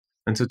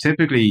And so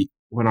typically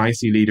when I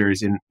see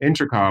leaders in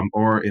Intercom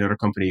or in other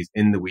companies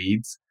in the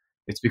weeds,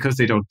 it's because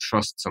they don't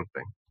trust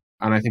something.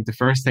 And I think the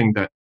first thing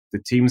that the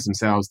teams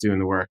themselves doing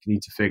the work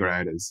need to figure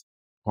out is,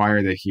 why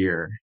are they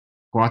here?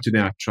 What do they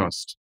not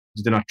trust?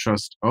 Do they not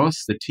trust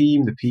us, the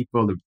team, the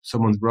people,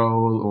 someone's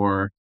role,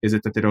 or is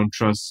it that they don't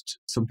trust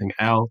something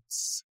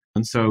else?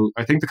 And so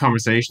I think the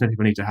conversation that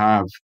people need to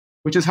have,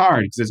 which is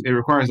hard because it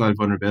requires a lot of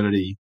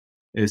vulnerability,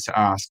 is to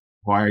ask,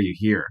 why are you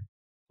here?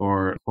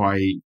 Or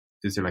why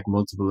is there like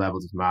multiple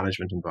levels of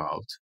management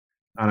involved?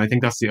 And I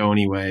think that's the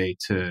only way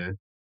to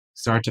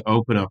start to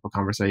open up a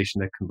conversation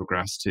that can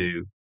progress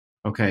to,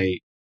 okay,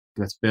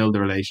 let's build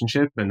a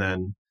relationship, and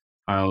then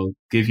I'll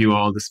give you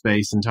all the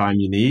space and time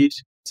you need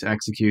to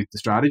execute the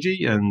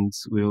strategy, and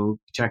we'll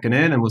check in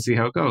and we'll see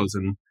how it goes.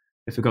 And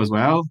if it goes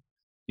well,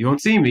 you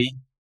won't see me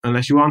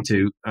unless you want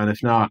to. And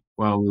if not,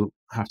 well, we'll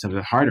have to have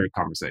a harder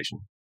conversation.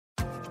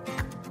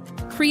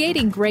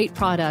 Creating great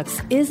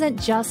products isn't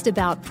just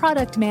about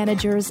product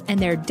managers and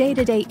their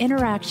day-to-day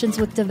interactions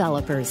with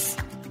developers.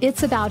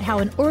 It's about how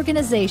an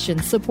organization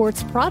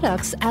supports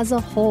products as a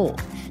whole,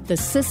 the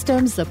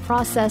systems, the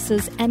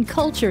processes, and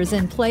cultures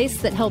in place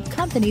that help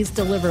companies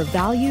deliver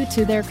value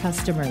to their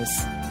customers.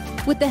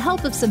 With the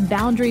help of some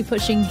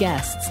boundary-pushing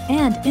guests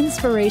and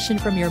inspiration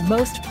from your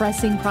most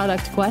pressing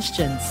product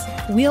questions,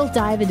 we'll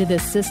dive into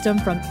this system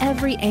from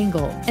every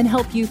angle and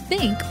help you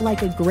think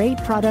like a great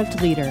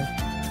product leader.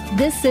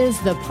 This is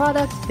the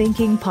Product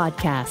Thinking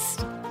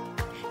Podcast.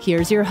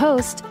 Here's your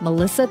host,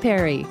 Melissa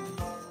Perry.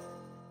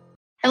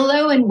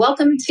 Hello, and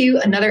welcome to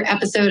another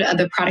episode of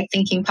the Product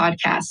Thinking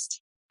Podcast.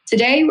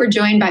 Today, we're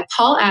joined by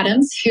Paul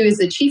Adams, who is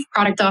the Chief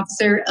Product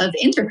Officer of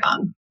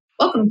Intercom.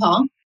 Welcome,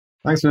 Paul.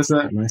 Thanks,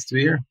 Melissa. Nice to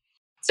be here.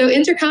 So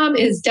Intercom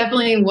is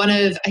definitely one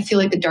of, I feel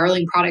like, the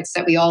darling products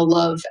that we all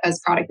love as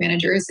product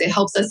managers. It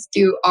helps us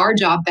do our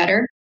job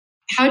better.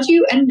 How'd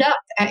you end up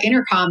at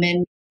Intercom,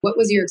 and what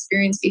was your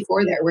experience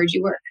before there? Where'd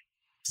you work?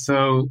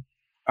 So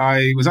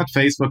I was at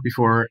Facebook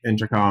before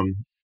Intercom.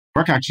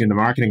 Work actually in the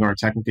marketing org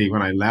technically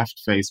when I left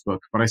Facebook,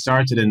 but I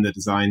started in the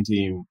design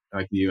team,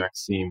 like the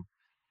UX team,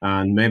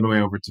 and made my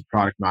way over to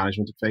product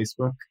management at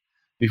Facebook.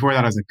 Before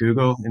that, I was at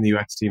Google, in the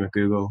UX team at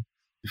Google.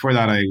 Before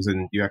that, I was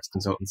in UX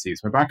consultancies.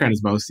 My background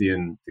is mostly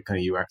in the kind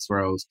of UX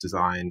world,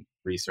 design,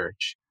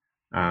 research,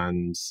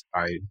 and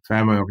I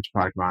found my way over to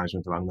product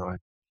management along the way.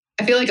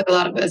 I feel like a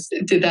lot of us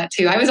did that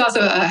too. I was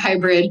also a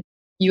hybrid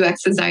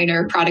UX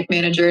designer, product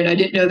manager, and I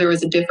didn't know there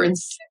was a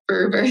difference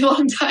for a very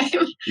long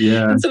time.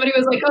 Yeah. And somebody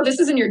was like, oh, this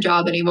isn't your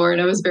job anymore.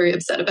 And I was very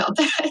upset about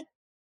that.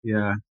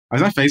 Yeah. I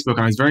was at Facebook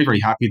and I was very,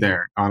 very happy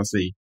there,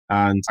 honestly.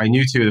 And I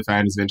knew two of the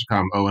founders of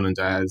Intercom, Owen and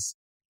Des.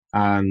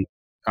 And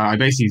I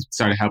basically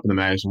started helping them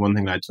out, and one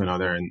thing led to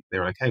another. And they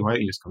were like, hey, why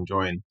don't you just come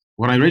join?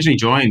 When I originally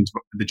joined,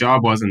 the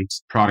job wasn't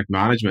product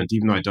management,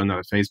 even though I'd done that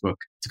at Facebook.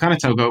 To kind of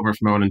took over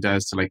from Owen and Des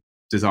to like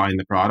design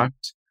the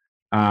product.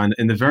 And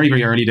in the very,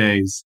 very early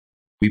days,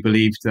 we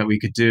believed that we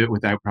could do it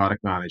without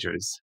product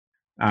managers.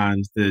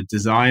 And the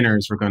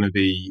designers were going to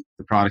be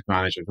the product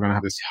managers. We're going to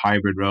have this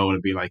hybrid role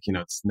and be like,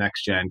 it's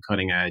next gen,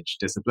 cutting edge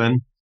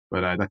discipline.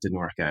 But that didn't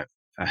work out.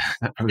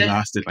 That probably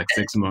lasted like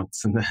 6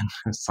 months, and then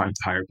it's time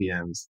to hire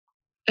PMs.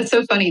 That's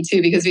so funny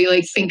too, because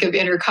we think of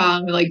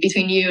Intercom,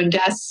 between you and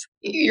Des,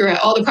 you're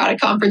at all the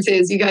product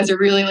conferences. You guys are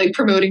really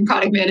promoting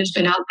product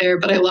management out there.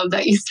 But I love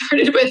that you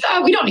started with,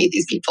 we don't need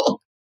these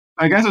people.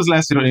 I guess it was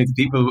less we don't need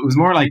the people. It was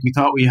more like we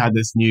thought we had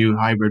this new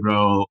hybrid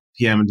role,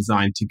 PM and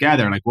design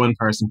together, like one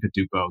person could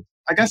do both.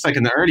 I guess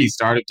in the early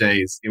startup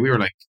days, we were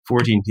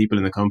 14 people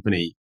in the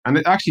company, and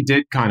it actually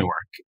did kind of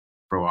work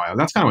for a while.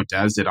 That's kind of what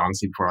Des did,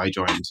 honestly, before I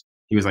joined.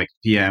 He was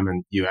PM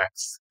and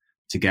UX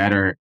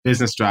together,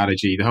 business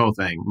strategy, the whole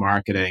thing,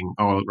 marketing,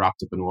 all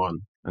wrapped up in one.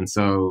 And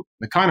so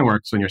it kind of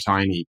works when you're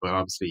tiny, but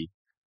obviously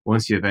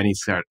once you have any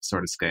sort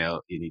of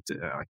scale, you need to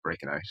break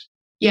it out.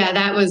 Yeah,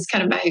 that was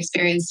kind of my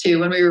experience too.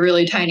 When we were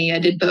really tiny, I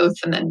did both,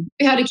 and then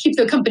we had to keep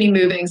the company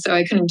moving, so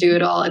I couldn't do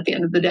it all at the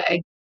end of the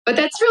day. But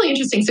that's really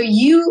interesting. So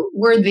you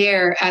were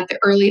there at the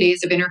early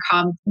days of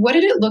Intercom. What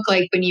did it look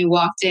like when you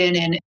walked in,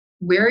 and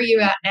where are you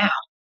at now?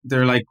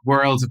 They're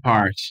worlds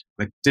apart,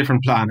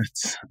 different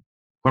planets.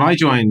 When I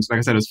joined, like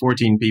I said, it was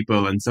 14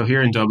 people. And so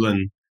here in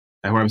Dublin,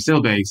 where I'm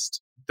still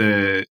based,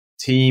 the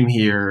team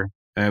here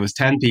was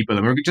 10 people,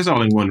 and we were just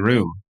all in one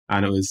room.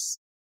 And it was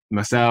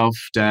myself,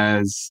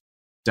 Des,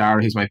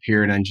 Dara, who's my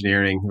peer in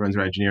engineering, who runs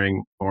our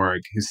engineering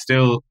org, who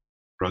still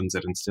runs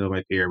it and still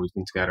my peer. We've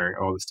been together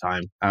all this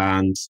time.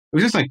 And it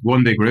was just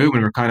one big room,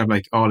 and we're kind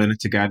of all in it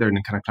together in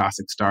a kind of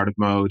classic startup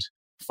mode,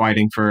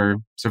 fighting for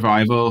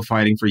survival,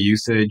 fighting for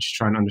usage,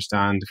 trying to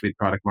understand if we had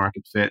product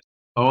market fit,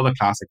 all the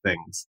classic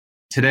things.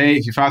 Today,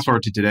 if you fast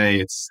forward to today,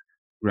 it's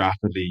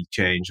rapidly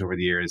changed over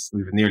the years.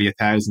 We've nearly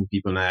 1,000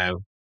 people now,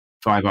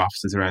 5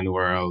 offices around the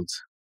world.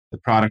 The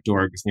product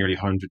org is nearly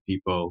 100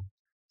 people.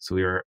 So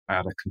we were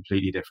at a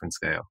completely different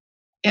scale.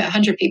 Yeah,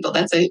 100 people.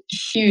 That's a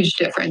huge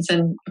difference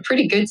and a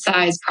pretty good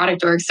size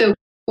product org. So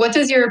what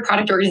does your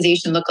product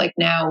organization look like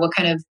now? What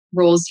kind of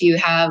roles do you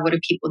have? What do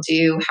people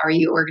do? How are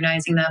you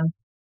organizing them?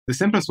 The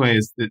simplest way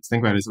is to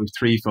think about it is we have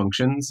three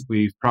functions.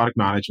 We've product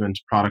management,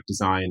 product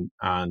design,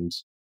 and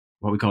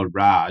what we call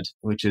RAD,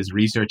 which is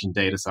research and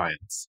data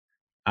science.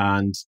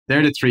 And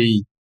they're the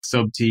three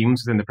sub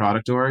teams within the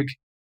product org.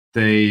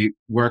 They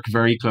work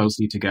very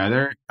closely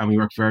together, and we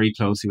work very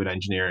closely with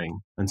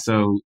engineering. And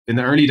so in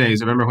the early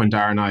days, I remember when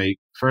Dara and I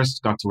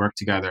first got to work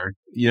together,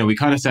 we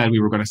kind of said we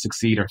were going to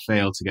succeed or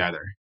fail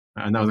together.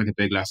 And that was like a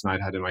big lesson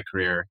I'd had in my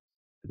career.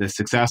 The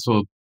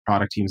successful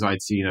product teams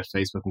I'd seen at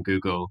Facebook and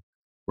Google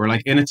were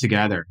like in it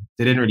together.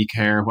 They didn't really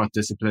care what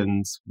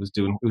disciplines was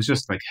doing. It was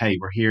just like, hey,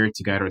 we're here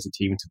together as a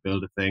team to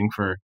build a thing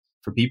for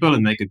people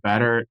and make it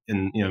better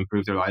and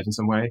improve their lives in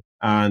some way.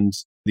 And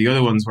the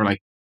other ones were like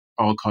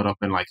all caught up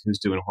in like who's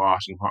doing what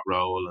and what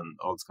role and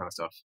all this kind of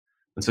stuff.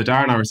 And so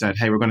Dara and I were said,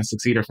 hey, we're going to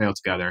succeed or fail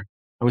together.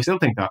 And we still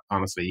think that,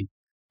 honestly,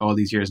 all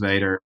these years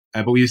later.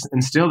 But we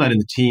instilled that in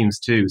the teams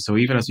too. So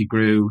even as we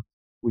grew,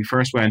 we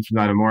first went from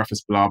that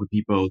amorphous blob of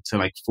people to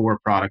like 4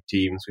 product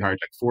teams. We hired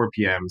like 4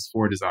 PMs,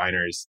 4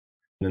 designers,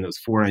 and then there was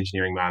 4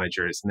 engineering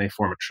managers, and they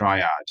form a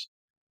triad.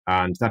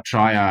 And that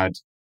triad,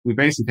 we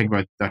basically think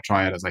about that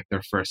triad as like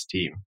their first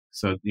team.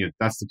 So,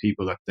 that's the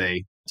people that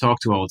they talk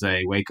to all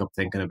day, wake up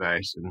thinking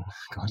about, and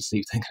go to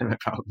sleep thinking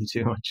about probably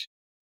too much.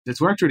 It's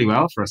worked really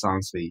well for us,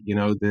 honestly.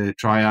 The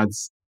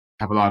triads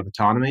have a lot of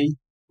autonomy.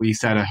 We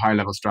set a high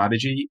level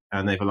strategy,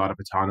 and they have a lot of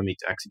autonomy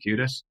to execute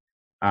it.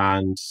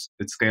 And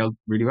it's scaled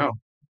really well.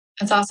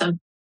 That's awesome.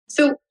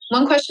 So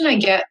one question I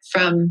get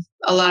from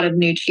a lot of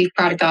new chief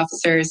product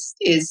officers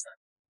is,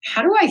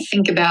 how do I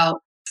think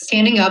about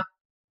standing up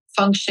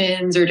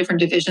functions or different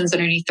divisions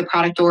underneath the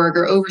product org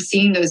or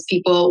overseeing those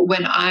people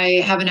when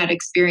I haven't had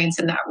experience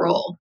in that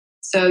role?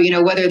 So,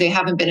 whether they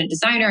haven't been a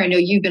designer, I know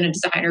you've been a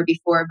designer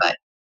before, but,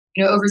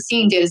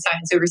 overseeing data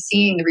science,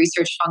 overseeing the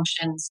research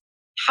functions,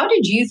 how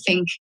did you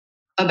think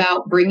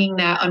about bringing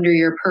that under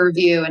your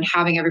purview and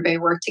having everybody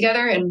work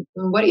together? And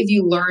what have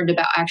you learned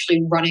about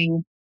actually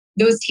running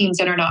those teams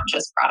that are not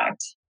just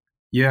product?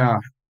 Yeah.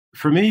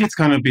 For me, it's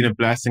kind of been a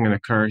blessing and a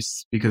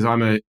curse because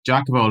I'm a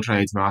jack of all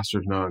trades, master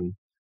of none,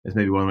 is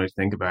maybe one way to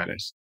think about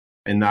it.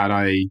 In that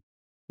I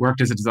worked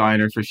as a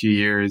designer for a few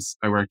years.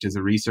 I worked as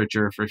a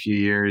researcher for a few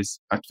years.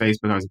 At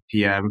Facebook, I was a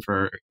PM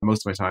for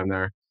most of my time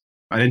there.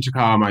 At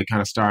Intercom, I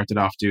kind of started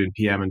off doing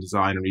PM and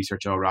design and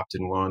research all wrapped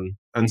in one.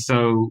 And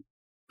so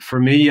for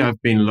me,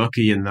 I've been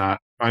lucky in that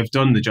I've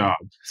done the job.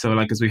 So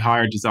like as we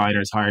hired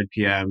designers, hired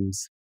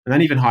PMs, and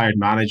then even hired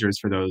managers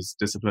for those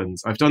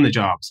disciplines, I've done the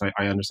job. So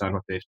I understand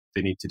what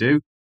they need to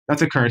do.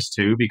 That's a curse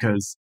too,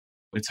 because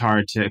it's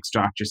hard to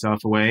extract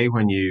yourself away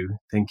when you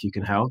think you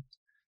can help.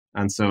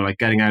 And so like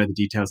getting out of the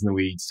details and the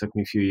weeds took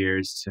me a few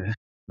years to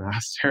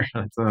master.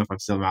 I don't know if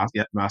I've still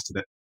mastered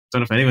it. I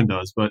don't know if anyone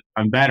does, but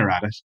I'm better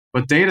at it.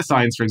 But data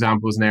science, for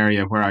example, was an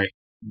area where I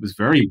was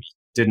very weak,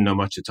 didn't know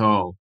much at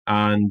all.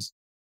 And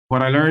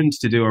what I learned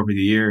to do over the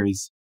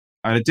years,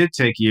 and it did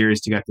take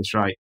years to get this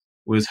right,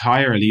 was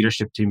hire a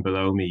leadership team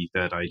below me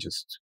that I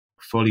just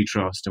fully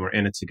trust and we're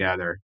in it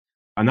together.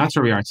 And that's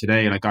where we are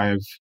today. Like I have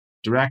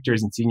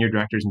directors and senior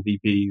directors and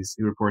VPs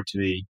who report to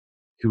me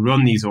who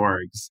run these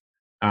orgs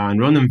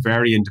and run them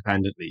very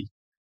independently.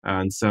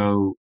 And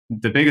so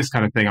the biggest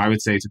kind of thing I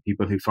would say to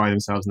people who find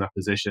themselves in that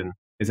position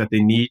is that they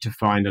need to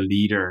find a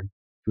leader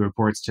who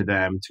reports to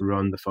them to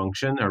run the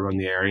function or run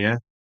the area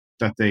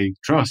that they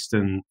trust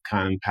and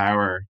can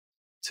empower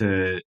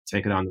to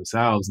take it on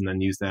themselves and then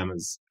use them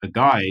as a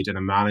guide and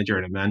a manager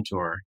and a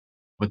mentor,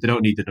 but they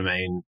don't need the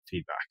domain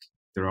feedback.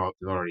 They're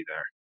already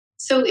there.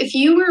 So if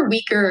you were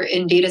weaker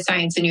in data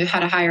science and you had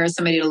to hire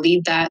somebody to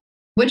lead that,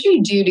 what did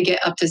you do to get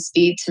up to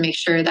speed to make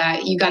sure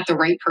that you got the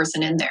right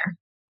person in there?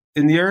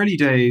 In the early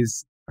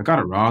days, I got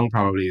it wrong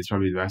probably is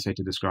probably the best way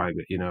to describe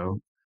it.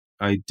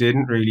 I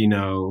didn't really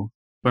know,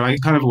 but I'm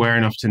kind of aware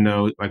enough to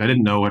know, like I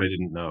didn't know what I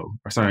didn't know.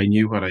 Or sorry, I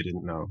knew what I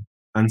didn't know.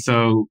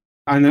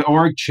 And the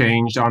org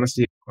changed,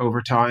 honestly,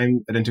 over time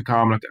at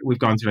Intercom. Like we've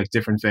gone through like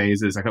different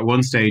phases. Like at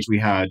one stage we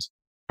had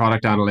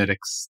product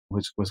analytics,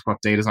 which was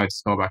what data science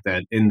was called back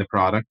then, in the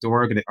product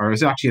org, or it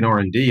was actually an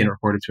R&D and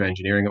reported to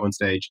engineering at one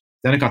stage.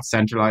 Then it got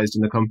centralized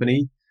in the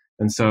company.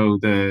 And so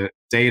the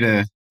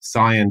data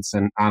science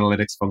and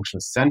analytics function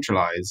was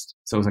centralized.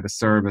 So it was like a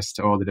service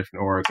to all the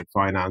different orgs, like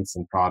finance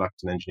and product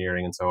and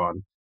engineering and so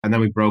on. And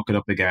then we broke it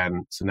up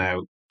again. So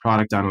now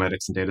product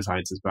analytics and data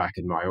science is back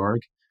in my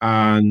org.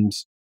 And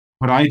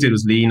what I did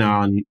was lean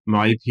on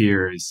my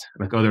peers,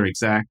 like other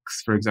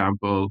execs, for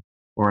example,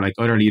 or like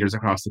other leaders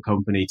across the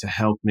company to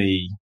help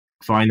me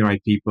find the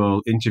right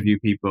people, interview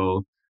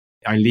people.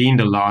 I leaned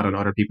a lot on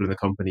other people in the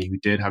company who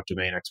did have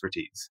domain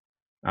expertise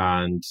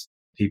and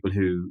people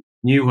who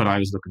knew what I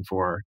was looking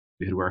for,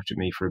 who had worked with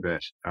me for a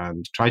bit,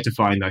 and tried to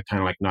find that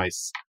kind of like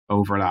nice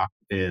overlap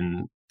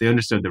in they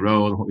understood the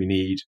role and what we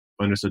need,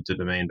 understood the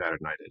domain better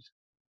than I did.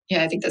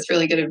 Yeah, I think that's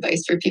really good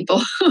advice for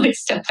people. Like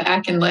step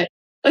back and let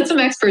some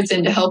experts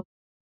in to help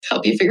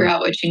you figure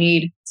out what you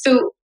need.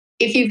 So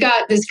if you've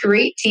got this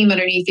great team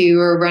underneath you who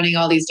are running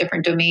all these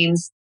different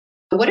domains,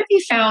 what have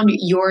you found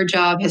your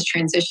job has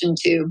transitioned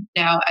to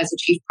now as a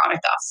chief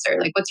product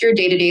officer? Like what's your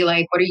day-to-day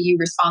like? What are you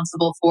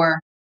responsible for?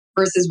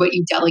 versus what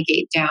you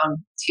delegate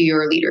down to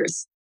your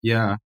leaders?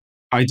 Yeah,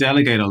 I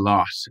delegate a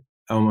lot,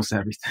 almost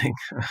everything.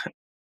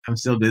 I'm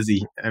still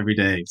busy every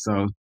day,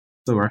 so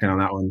still working on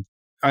that one.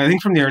 I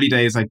think from the early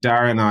days, like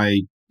Dara and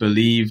I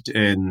believed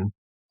in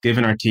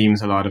giving our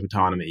teams a lot of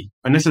autonomy.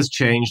 And this has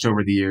changed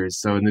over the years.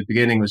 So in the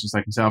beginning, it was just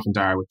like myself and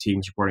Dara with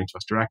teams reporting to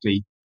us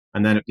directly.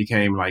 And then it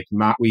became like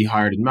we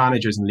hired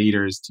managers and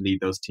leaders to lead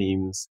those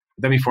teams.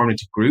 Then we formed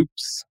into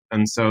groups.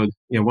 And so,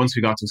 once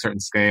we got to a certain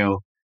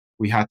scale,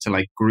 we had to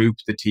like group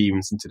the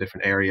teams into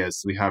different areas.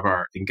 So we have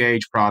our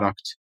Engage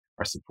product,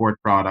 our support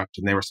product,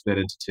 and they were split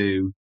into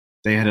two.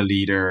 They had a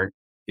leader,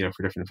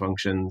 for different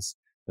functions.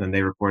 And then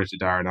they reported to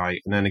Dara and I.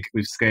 And then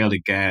we've scaled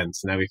again.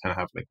 So now we kind of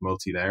have like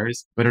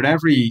multi-layers. But at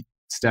every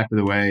step of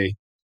the way,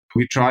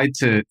 we tried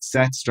to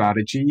set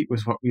strategy.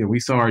 Was what we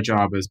saw our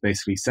job as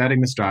basically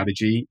setting the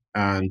strategy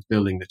and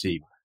building the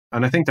team.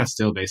 And I think that's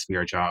still basically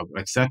our job.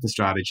 Like set the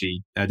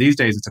strategy. These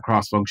days it's a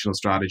cross-functional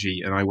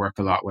strategy, and I work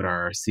a lot with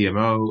our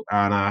CMO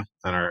Anna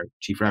and our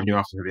Chief Revenue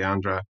Officer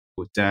Leandra,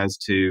 with Des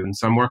too. And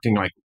so I'm working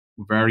like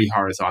very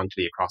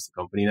horizontally across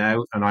the company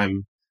now,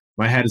 and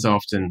my head is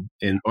often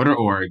in other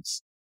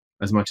orgs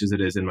as much as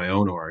it is in my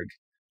own org.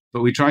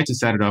 But we try to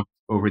set it up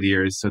over the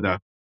years so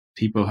that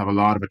people have a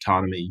lot of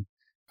autonomy.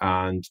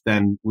 And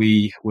then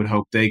we would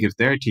hope they give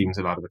their teams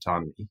a lot of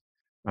autonomy.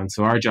 And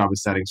so our job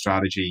is setting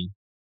strategy,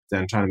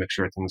 then trying to make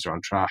sure things are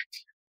on track.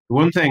 The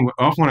one thing,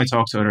 often when I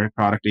talk to other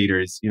product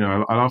leaders,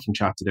 I'll often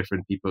chat to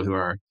different people who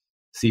are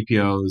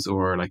CPOs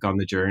or like on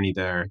the journey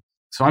there.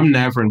 So I'm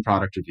never in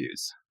product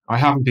reviews. I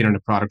haven't been in a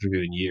product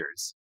review in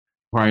years,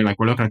 where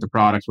we're looking at the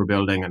product we're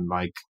building and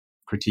like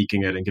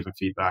critiquing it and giving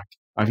feedback.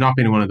 I've not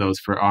been in one of those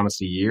for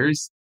honestly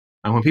years.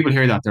 And when people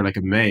hear that, they're like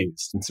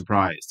amazed and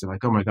surprised. They're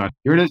like, oh my God,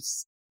 you're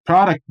this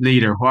product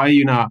leader. Why are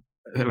you not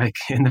like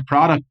in the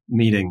product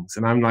meetings?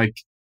 And I'm like,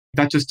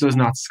 that just does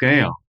not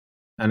scale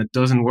and it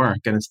doesn't work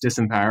and it's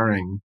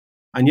disempowering.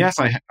 And yes,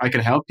 I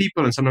can help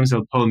people, and sometimes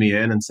they'll pull me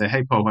in and say,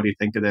 hey, Paul, what do you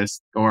think of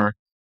this? Or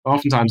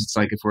oftentimes it's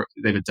like if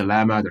they have a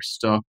dilemma, they're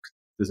stuck,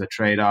 there's a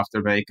trade-off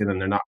they're making and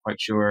they're not quite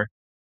sure.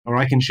 Or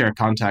I can share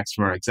context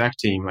from our exec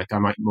team. Like I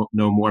might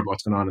know more about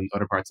what's going on in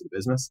other parts of the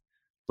business.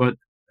 But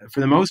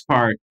for the most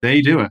part,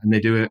 they do it and they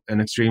do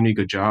an extremely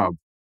good job.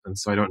 And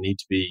so I don't need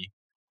to be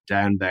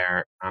down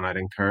there. And I'd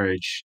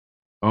encourage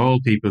all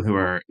people who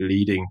are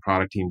leading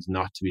product teams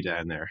not to be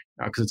down there,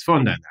 because it's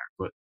fun down there,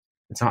 but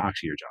it's not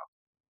actually your job.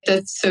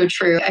 That's so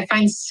true. I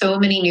find so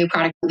many new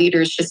product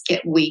leaders just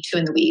get way too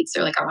in the weeds.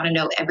 They're like, I want to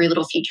know every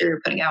little feature you're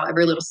putting out,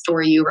 every little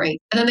story you write.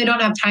 And then they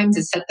don't have time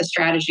to set the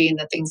strategy and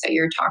the things that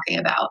you're talking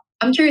about.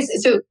 I'm curious.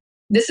 So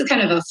this is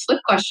kind of a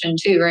flip question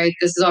too, right?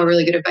 This is all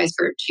really good advice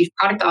for chief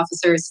product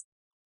officers.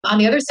 On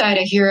the other side,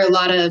 I hear a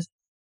lot of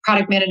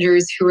product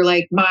managers who are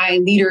like, my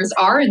leaders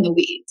are in the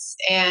weeds.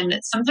 And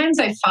sometimes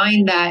I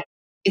find that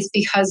it's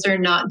because they're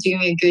not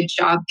doing a good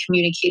job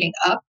communicating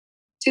up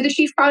to the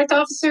chief product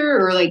officer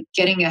or like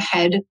getting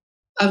ahead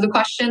of the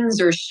questions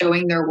or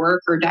showing their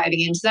work or diving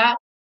into that.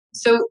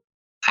 So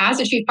as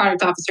a chief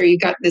product officer,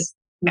 you've got this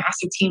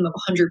massive team of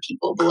 100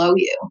 people below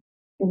you.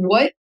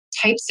 What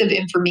types of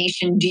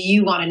information do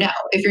you want to know?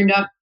 If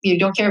you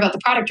don't care about the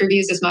product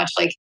reviews as much,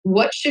 like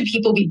what should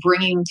people be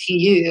bringing to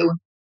you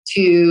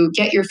to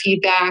get your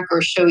feedback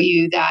or show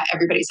you that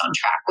everybody's on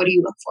track? What do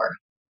you look for?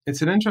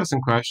 It's an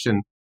interesting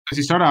question. As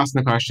you started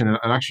asking the question, it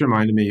actually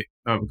reminded me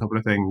of a couple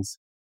of things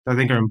that I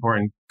think are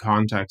important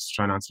context to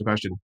try and answer the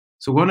question.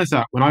 So one is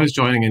that when I was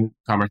joining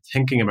Intercom or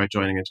thinking about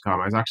joining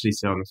Intercom, I was actually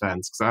still on the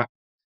fence because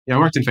I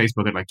worked in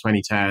Facebook at like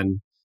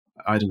 2010.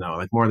 I don't know,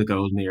 like more the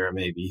golden era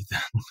maybe.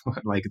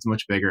 Like it's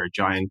much bigger,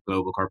 giant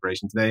global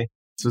corporation today.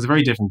 So it's a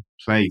very different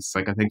place.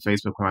 Like I think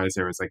Facebook when I was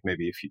there was like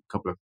maybe a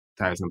couple of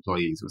thousand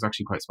employees. It was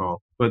actually quite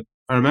small. But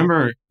I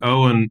remember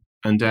Owen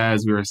and Des,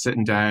 we were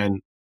sitting down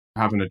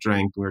having a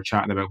drink. We were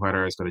chatting about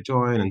whether I was going to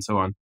join and so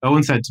on.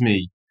 Owen said to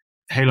me,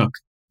 hey, look,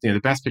 the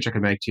best pitch I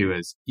can make to you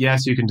is,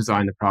 yes, you can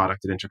design the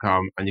product at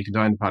Intercom and you can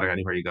design the product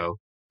anywhere you go,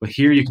 but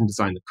here you can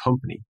design the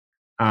company.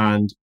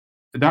 And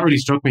that really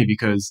struck me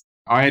because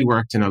I had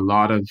worked in a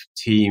lot of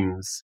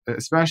teams,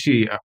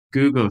 especially at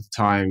Google at the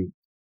time.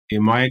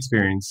 In my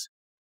experience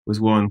was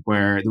one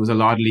where there was a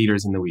lot of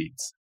leaders in the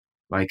weeds.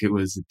 Like it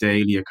was a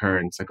daily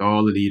occurrence, like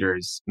all the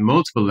leaders,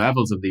 multiple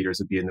levels of leaders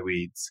would be in the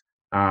weeds.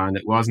 And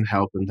it wasn't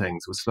helping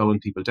things. It was slowing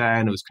people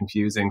down. It was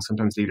confusing.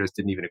 Sometimes leaders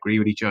didn't even agree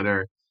with each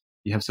other.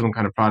 You have some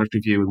kind of product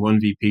review and one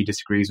VP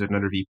disagrees with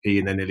another VP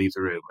and then they leave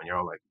the room and you're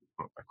all like,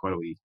 what are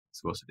we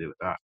supposed to do with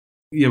that?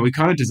 We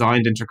kind of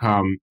designed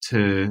Intercom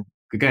to,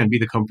 again, be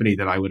the company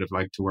that I would have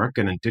liked to work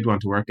in and did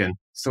want to work in.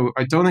 So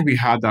I don't think we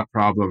had that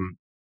problem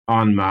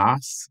en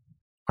masse.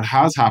 What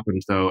has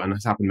happened though, and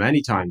has happened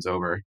many times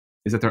over,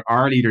 is that there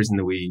are leaders in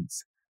the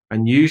weeds.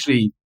 And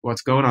usually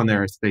what's going on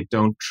there is they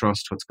don't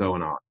trust what's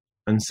going on.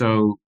 And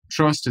so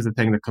trust is a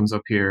thing that comes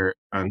up here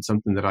and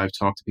something that I've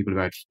talked to people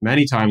about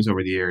many times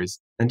over the years.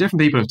 And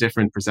different people have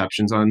different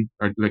perceptions on,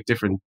 or like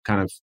different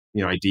kind of,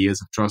 ideas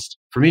of trust.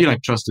 For me,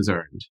 like trust is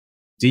earned.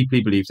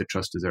 Deeply believe that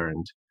trust is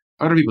earned.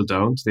 Other people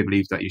don't. They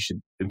believe that you should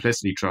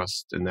implicitly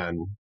trust and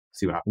then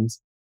see what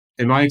happens.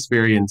 In my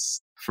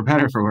experience, for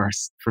better or for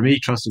worse, for me,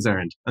 trust is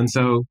earned. And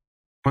so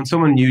when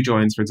someone new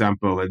joins, for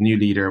example, a new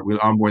leader, we'll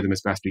onboard them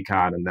as best we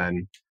can. And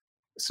then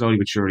slowly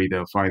but surely,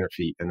 they'll find their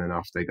feet and then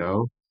off they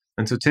go.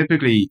 And so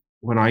typically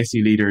when I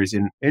see leaders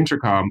in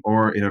Intercom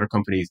or in other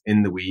companies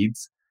in the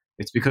weeds,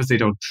 it's because they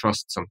don't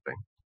trust something.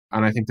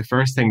 And I think the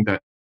first thing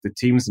that the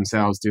teams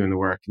themselves doing the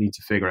work need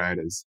to figure out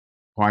is,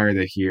 why are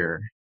they here?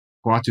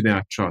 What do they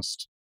not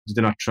trust? Do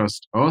they not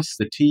trust us,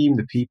 the team,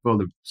 the people,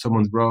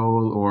 someone's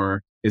role,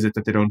 or is it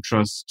that they don't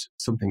trust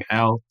something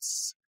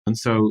else? And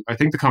so I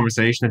think the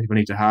conversation that people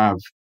need to have,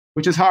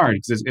 which is hard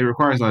because it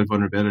requires a lot of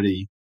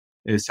vulnerability,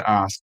 is to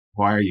ask,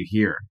 why are you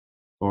here?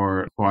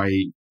 Or why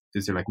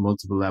is there like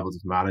multiple levels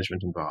of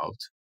management involved?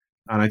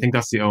 And I think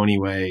that's the only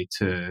way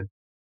to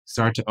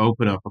start to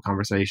open up a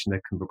conversation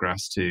that can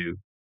progress to,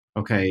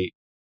 okay,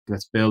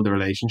 let's build a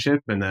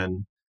relationship, and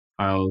then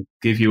I'll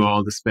give you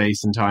all the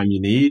space and time you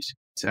need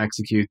to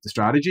execute the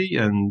strategy,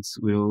 and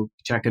we'll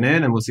check in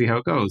and we'll see how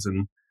it goes.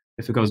 And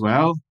if it goes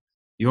well,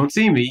 you won't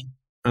see me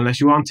unless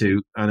you want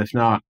to. And if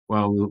not,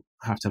 well, we'll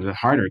have to have a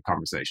harder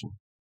conversation.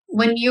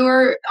 When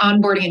you're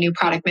onboarding a new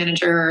product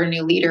manager or a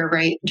new leader,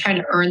 right, and trying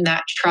to earn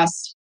that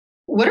trust,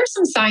 what are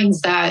some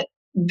signs that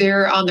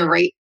they're on the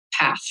right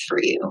path for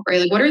you,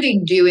 right? Like, what are they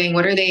doing?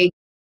 What are they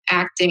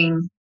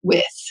acting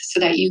with so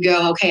that you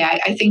go, okay,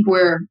 I think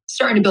we're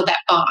starting to build that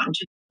bond.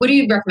 What do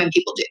you recommend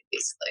people do,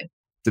 basically?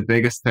 The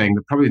biggest thing,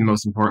 probably the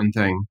most important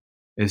thing,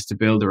 is to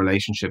build the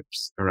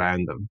relationships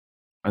around them.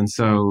 And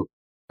so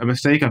a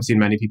mistake I've seen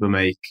many people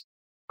make,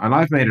 and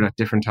I've made it at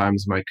different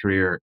times in my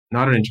career,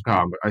 not at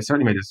Intercom, but I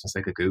certainly made this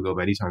mistake at Google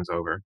many times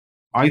over.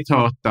 I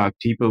thought that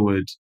people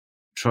would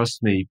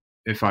trust me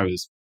if I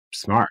was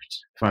smart,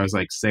 if I was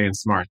like saying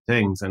smart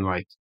things and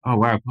like, oh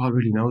wow, Paul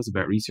really knows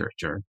about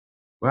research, or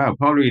wow,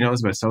 Paul really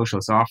knows about social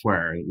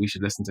software, we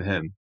should listen to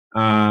him.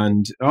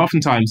 And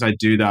oftentimes I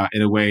do that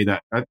in a way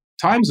that at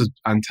times was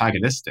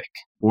antagonistic,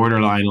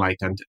 borderline like,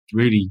 and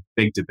really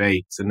big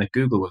debates. And like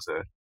Google was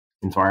a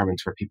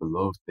environment where people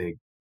loved big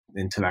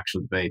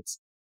intellectual debates.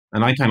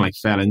 And I kind of like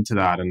fell into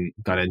that and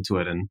got into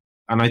it. And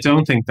I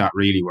don't think that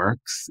really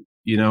works,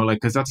 you know, like,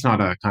 because that's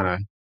not a kind of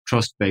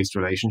trust-based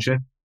relationship.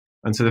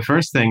 And so the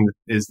first thing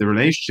is the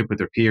relationship with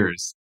their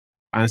peers.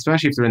 And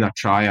especially if they're in that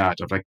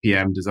triad of like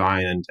PM,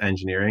 design, and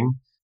engineering.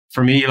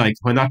 For me, like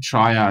when that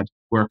triad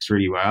works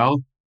really well,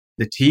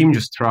 the team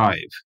just thrive.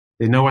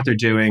 They know what they're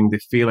doing. They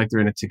feel like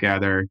they're in it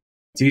together.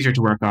 It's easier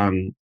to work on,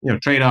 you know,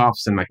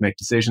 trade-offs and like make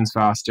decisions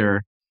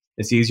faster.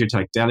 It's easier to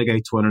like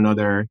delegate to one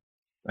another.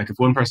 Like if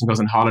one person goes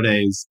on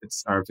holidays,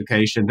 or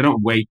vacation, they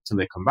don't wait till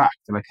they come back.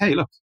 They're like, hey,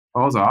 look,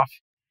 Paul's off.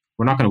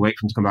 We're not going to wait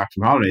for him to come back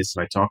from holidays to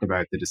like talk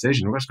about the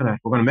decision. We're going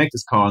to make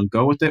this call and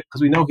go with it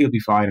because we know he'll be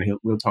fine and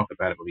we'll talk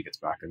about it when he gets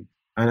back.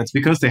 And it's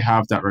because they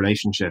have that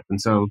relationship. And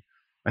so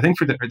I think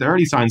for the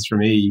early signs for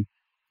me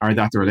are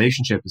that the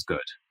relationship is good.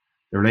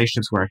 The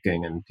relationship's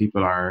working and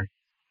people are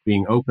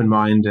being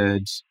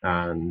open-minded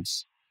and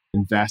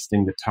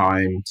investing the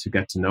time to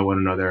get to know one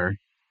another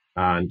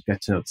and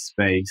get to know the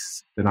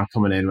space. They're not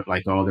coming in with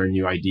like all their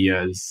new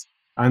ideas.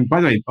 And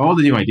by the way, all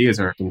the new ideas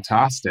are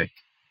fantastic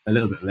a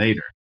little bit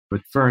later.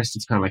 But first,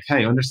 it's kind of like,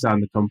 hey,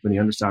 understand the company,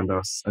 understand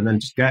us, and then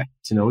just get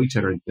to know each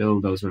other and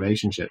build those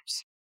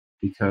relationships,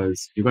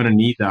 because you're going to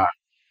need that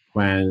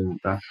when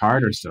the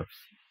harder stuff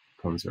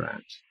comes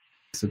around.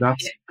 So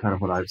that's kind of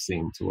what I've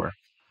seen to work.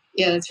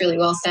 Yeah, that's really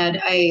well said.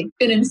 I've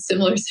been in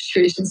similar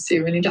situations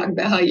too when you talk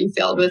about how you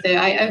failed with it.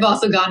 I've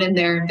also gone in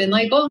there and been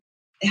like, well,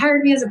 they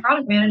hired me as a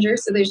product manager,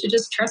 so they should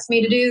just trust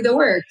me to do the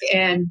work.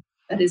 And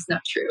that is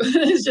not true.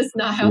 It's just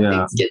not how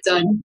things get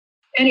done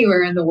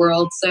anywhere in the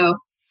world. So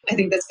I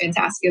think that's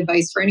fantastic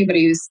advice for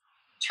anybody who's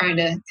trying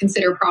to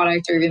consider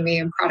product or even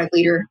being a product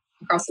leader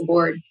across the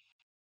board.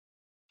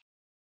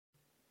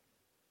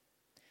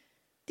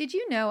 Did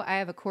you know I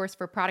have a course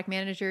for product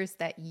managers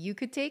that you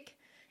could take?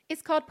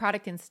 It's called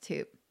Product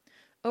Institute.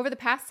 Over the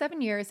past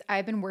 7 years,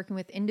 I've been working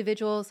with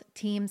individuals,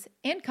 teams,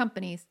 and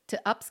companies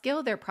to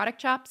upskill their product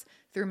chops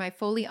through my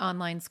fully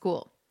online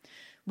school.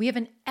 We have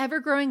an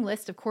ever-growing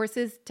list of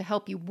courses to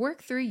help you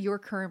work through your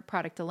current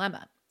product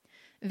dilemma.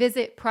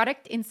 Visit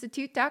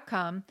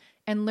productinstitute.com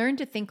and learn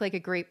to think like a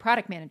great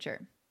product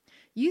manager.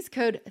 Use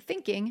code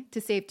THINKING to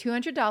save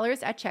 $200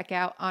 at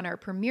checkout on our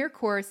premier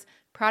course,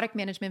 Product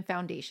Management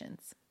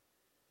Foundations.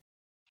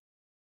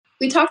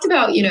 We talked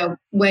about,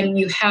 when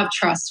you have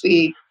trust,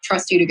 we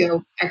trust you to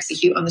go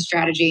execute on the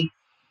strategy.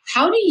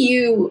 How do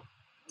you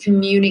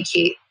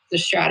communicate the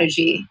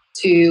strategy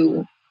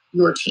to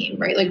your team,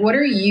 right? Like, what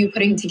are you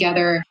putting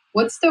together?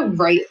 What's the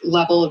right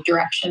level of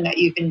direction that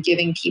you've been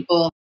giving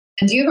people?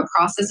 And do you have a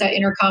process at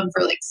Intercom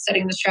for like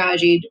setting the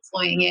strategy,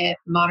 deploying it,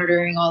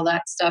 monitoring all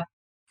that stuff?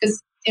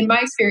 Because in my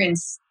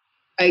experience,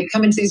 I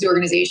come into these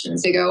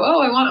organizations, they go,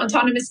 oh, I want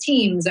autonomous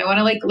teams. I want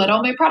to like let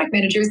all my product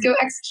managers go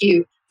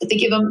execute. But they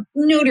give them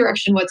no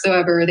direction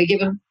whatsoever. They give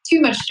them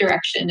too much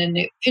direction and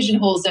it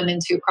pigeonholes them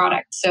into a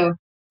product. So I'm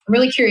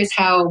really curious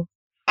how,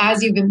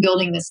 as you've been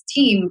building this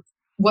team,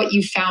 what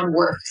you found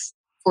works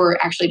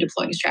for actually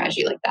deploying a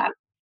strategy like that.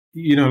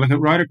 Like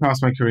right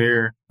across my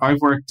career,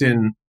 I've worked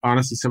in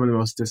honestly some of the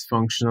most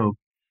dysfunctional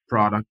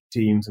product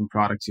teams and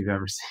products you've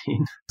ever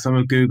seen. Some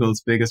of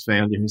Google's biggest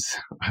failures,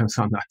 I was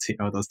on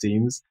those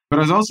teams. But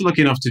I was also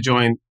lucky enough to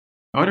join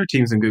other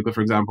teams in Google,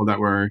 for example, that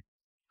were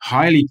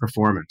highly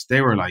performant.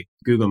 They were like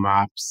Google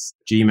Maps,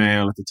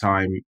 Gmail at the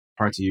time,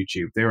 parts of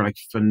YouTube. They were like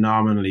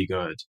phenomenally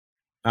good.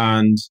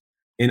 And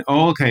in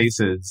all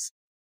cases,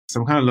 so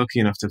I'm kind of lucky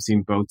enough to have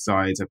seen both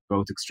sides at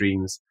both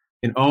extremes.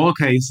 In all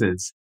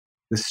cases,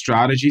 the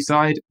strategy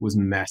side was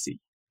messy,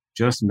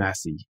 just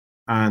messy.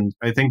 And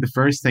I think the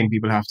first thing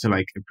people have to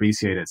like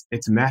appreciate is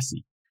it's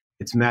messy.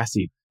 It's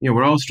messy. You know,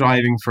 we're all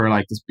striving for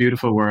like this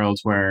beautiful world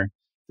where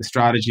the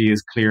strategy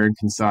is clear and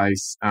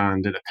concise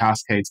and it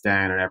cascades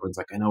down and everyone's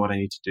like, I know what I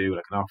need to do,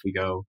 like, and off we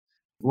go.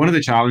 One of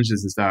the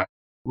challenges is that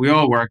we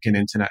all work in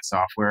internet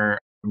software,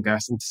 I'm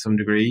guessing to some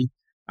degree,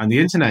 and the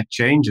internet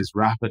changes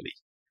rapidly.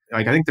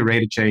 Like, I think the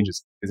rate of change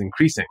is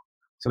increasing.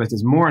 So like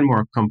there's more and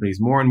more companies,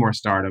 more and more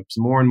startups,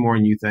 more and more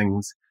new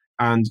things.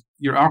 And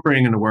you're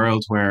operating in a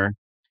world where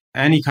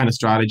any kind of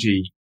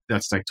strategy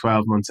that's like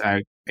 12 months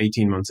out,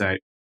 18 months out,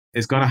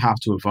 is going to have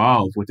to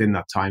evolve within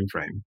that time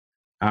frame.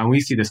 And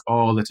we see this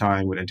all the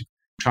time with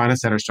trying to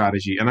set our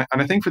strategy. And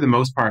I think for the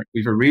most part,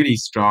 we have a really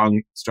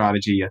strong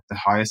strategy at the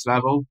highest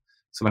level.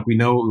 So like we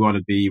know what we want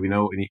to be, we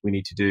know what we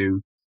need to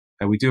do.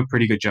 We do a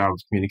pretty good job of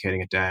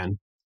communicating it down.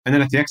 And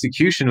then at the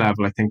execution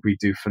level, I think we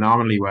do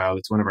phenomenally well.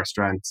 It's one of our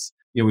strengths.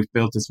 You know, we've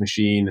built this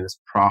machine and this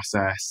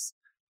process.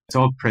 It's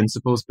all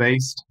principles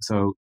based.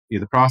 So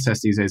the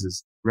process these days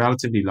is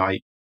relatively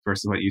light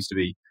versus what it used to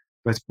be.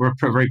 But we're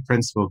a very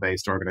principle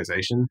based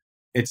organization.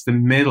 It's the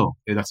middle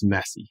that's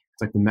messy.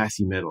 It's like the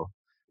messy middle.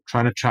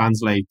 Trying to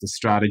translate the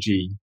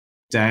strategy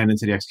down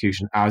into the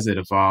execution as it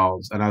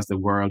evolves and as the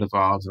world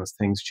evolves and as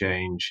things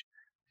change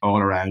all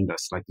around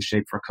us. Like the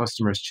shape for our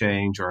customers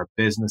change, or our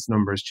business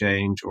numbers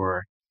change,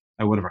 or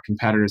one of our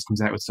competitors comes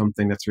out with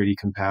something that's really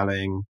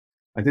compelling.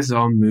 Like this is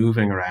all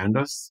moving around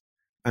us.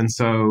 And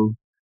so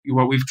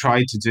what we've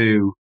tried to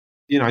do,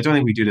 I don't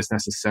think we do this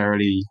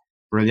necessarily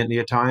brilliantly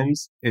at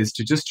times, is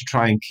to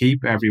try and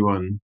keep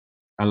everyone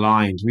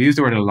aligned. We use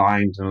the word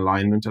aligned and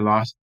alignment a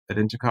lot at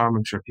Intercom.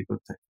 I'm sure people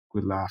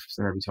would laugh if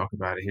they ever talk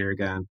about it here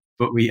again.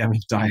 But we have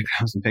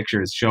diagrams and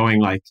pictures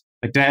showing like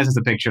Des has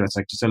a picture that's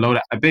like just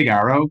a big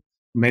arrow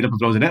made up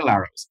of loads of little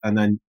arrows. And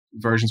then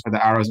versions where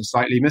the arrows are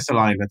slightly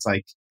misaligned. It's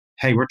like,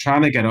 hey, we're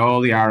trying to get all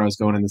the arrows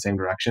going in the same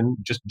direction,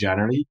 just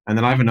generally. And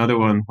then I have another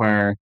one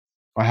where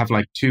I have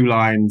like two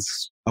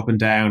lines up and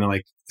down and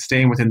like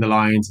staying within the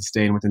lines and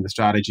staying within the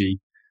strategy.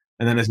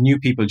 And then as new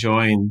people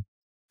join,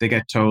 they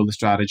get told the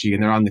strategy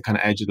and they're on the kind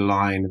of edge of the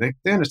line.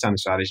 They understand the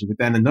strategy, but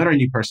then another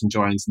new person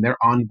joins and they're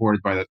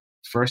onboarded by the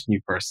first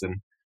new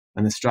person,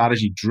 and the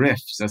strategy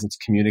drifts as it's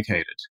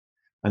communicated.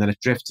 And then it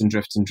drifts and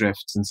drifts and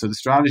drifts. And so the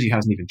strategy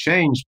hasn't even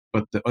changed,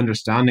 but the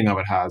understanding of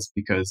it has,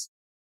 because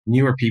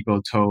newer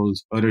people told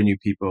other new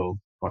people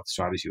what the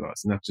strategy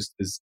was. And that just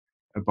is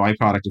a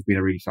byproduct of being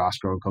a really fast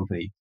growing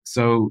company.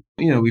 So,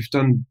 we've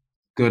done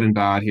good and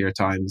bad here at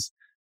times.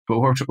 But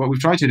what we've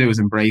tried to do is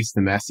embrace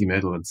the messy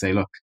middle and say,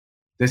 look,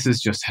 this is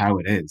just how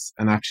it is.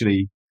 And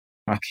actually,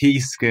 a key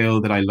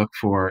skill that I look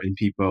for in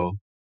people,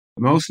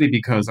 mostly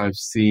because I've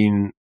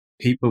seen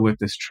people with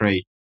this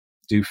trait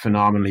do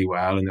phenomenally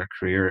well in their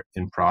career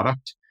in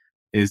product,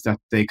 is that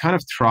they kind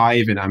of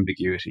thrive in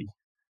ambiguity.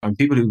 And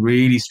people who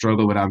really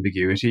struggle with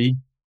ambiguity,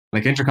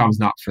 like Intercom's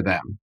not for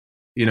them.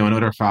 And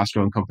other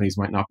fast-growing companies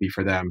might not be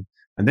for them.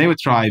 And they would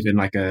thrive in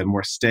like a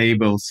more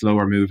stable,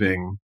 slower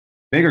moving,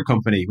 bigger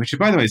company, which,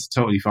 by the way, is a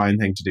totally fine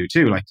thing to do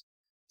too. Like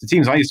the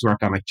teams I used to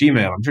work on, like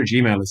Gmail, I'm sure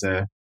Gmail is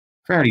a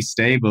fairly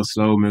stable,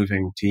 slow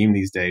moving team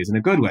these days in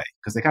a good way,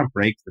 because they can't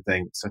break the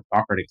thing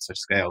operating at such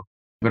scale.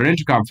 But at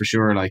Intercom, for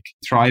sure, like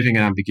thriving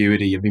in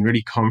ambiguity and being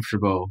really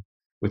comfortable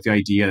with the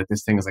idea that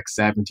this thing is like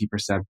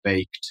 70%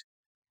 baked.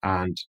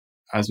 And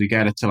as we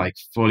get it to like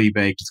fully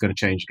baked, it's going to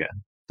change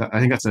again. I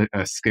think that's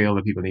a skill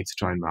that people need to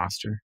try and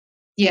master.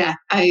 Yeah,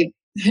 I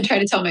try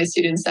to tell my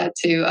students that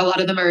too. A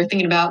lot of them are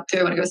thinking about, do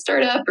I want to go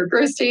startup or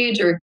growth stage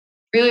or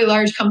really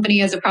large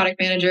company as a product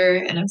manager?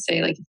 And I'm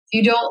saying, like, if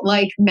you don't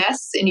like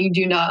mess and you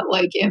do not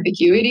like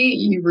ambiguity,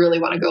 you really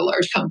want to go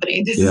large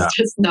company. This is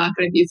just not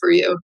going to be for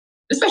you,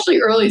 especially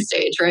early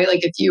stage, right?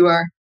 Like if you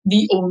are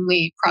the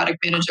only product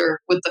manager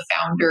with the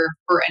founder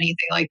or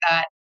anything like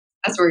that,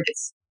 that's where it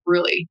gets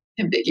really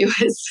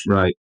ambiguous.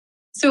 Right.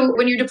 So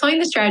when you're deploying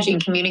the strategy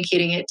and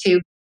communicating it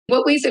to,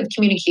 what ways of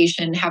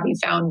communication have you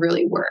found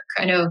really work?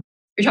 I know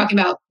you're talking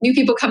about new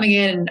people coming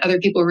in and other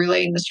people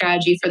relaying the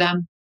strategy for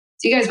them.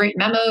 Do you guys write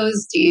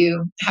memos? Do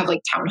you have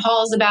like town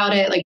halls about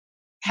it? Like,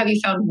 have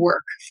you found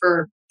work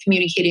for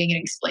communicating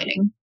and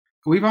explaining?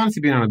 We've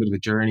honestly been on a bit of a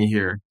journey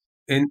here.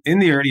 In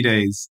the early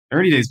days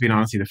being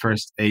honestly the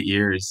first 8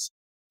 years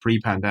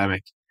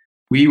pre-pandemic,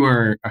 we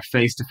were a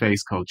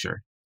face-to-face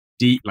culture,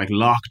 deep, like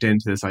locked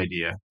into this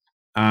idea.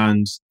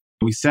 And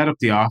we set up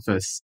the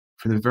office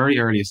for the very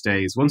earliest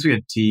days. Once we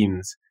had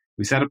teams,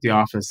 we set up the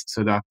office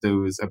so that there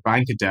was a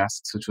bank of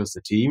desks, which was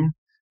the team.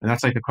 And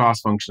that's like the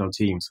cross-functional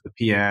team. So the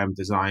PM,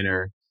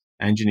 designer,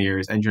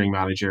 engineers, engineering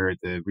manager,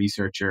 the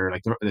researcher,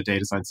 like the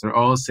data science, they're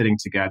all sitting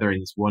together in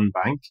this one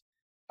bank.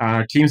 And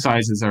our team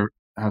sizes are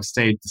have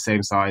stayed the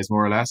same size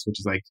more or less, which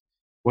is like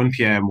one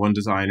PM, one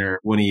designer,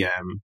 one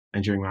EM,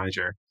 engineering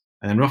manager,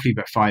 and then roughly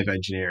about 5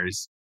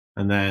 engineers.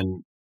 And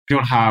then we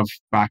don't have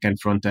back-end,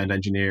 front-end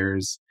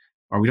engineers,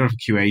 or we don't have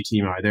a QA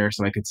team either.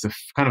 So like it's a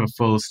kind of a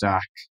full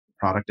stack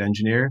product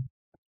engineer.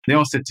 They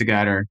all sit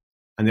together,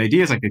 and the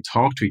idea is like they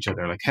talk to each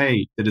other. Like,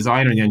 hey, the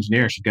designer and the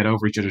engineer should get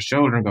over each other's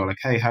shoulder and go like,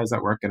 hey, how's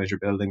that working as you're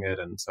building it,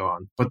 and so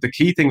on. But the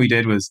key thing we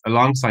did was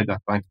alongside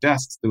that bank of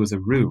desks, there was a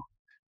room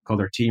called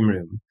our team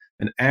room,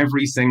 and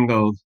every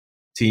single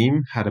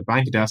team had a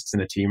bank of desks in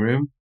a team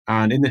room.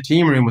 And in the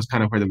team room was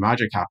kind of where the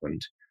magic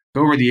happened.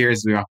 Over the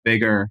years, we got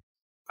bigger,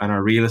 and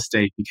our real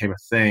estate became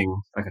a thing,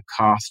 like a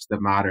cost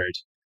that mattered.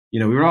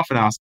 We were often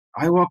asked,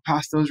 I walk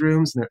past those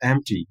rooms and they're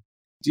empty.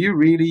 Do you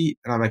really?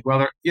 And I'm like,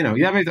 well,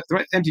 maybe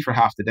they're empty for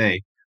half the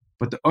day,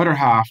 but the other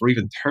half or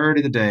even third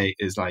of the day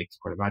is like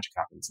where the magic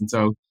happens. And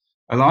so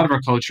a lot of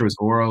our culture was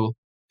oral.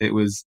 It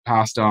was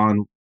passed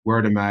on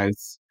word of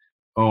mouth,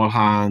 all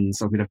hands.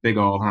 So we'd have big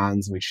all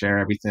hands and we'd share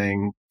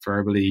everything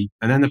verbally.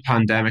 And then the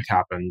pandemic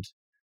happened.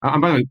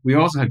 And by the way, we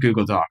also had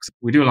Google Docs.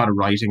 We do a lot of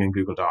writing in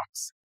Google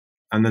Docs.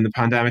 And then the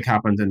pandemic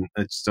happened and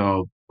it just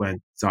all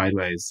went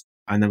sideways.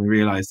 And then we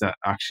realized that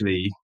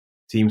actually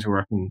teams were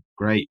working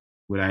great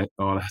without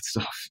all that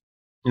stuff.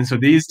 And so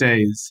these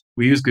days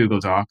we use Google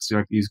Docs. We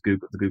like to use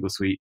the Google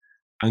Suite.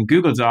 And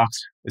Google Docs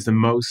is the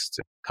most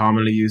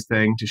commonly used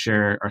thing to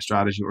share our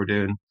strategy, what we're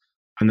doing.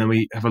 And then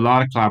we have a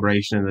lot of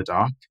collaboration in the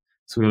doc.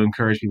 So we'll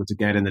encourage people to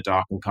get in the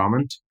doc and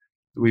comment.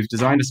 We've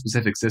designed a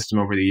specific system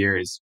over the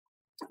years,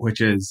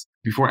 which is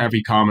before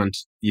every comment,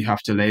 you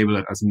have to label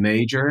it as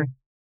major,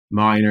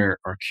 minor,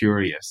 or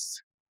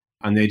curious.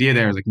 And the idea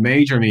there is like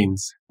major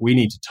means we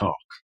need to talk.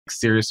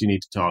 Seriously,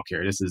 need to talk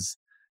here. This is,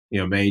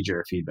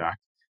 major feedback.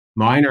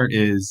 Minor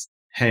is,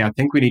 hey, I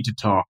think we need to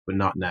talk, but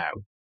not now.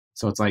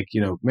 So it's like,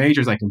 major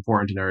is like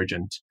important and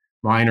urgent.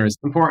 Minor is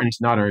important,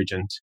 not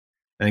urgent.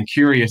 And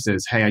curious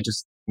is, hey,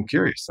 I'm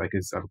curious. Like, I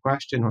have a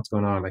question. What's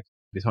going on? Like,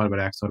 have you thought about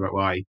X, thought about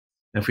Y?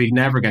 And if we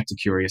never get to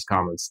curious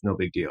comments, no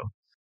big deal.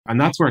 And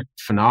that's worked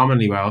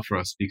phenomenally well for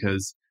us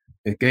because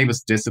it gave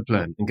us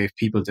discipline and gave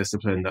people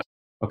discipline that,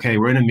 okay,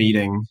 we're in a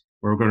meeting,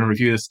 we're going to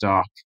review this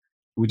doc.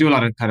 We do a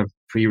lot of kind of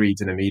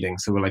pre-reads in a meeting.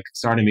 So we'll like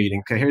start a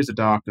meeting. Okay, here's the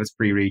doc. Let's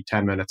pre-read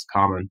 10 minutes,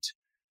 comment.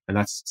 And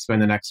let's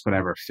spend the next,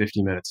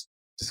 50 minutes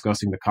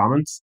discussing the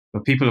comments.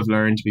 But people have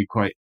learned to be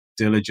quite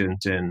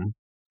diligent in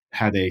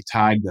how they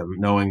tag them,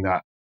 knowing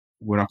that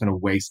we're not going to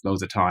waste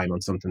loads of time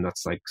on something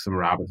that's like some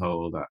rabbit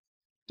hole that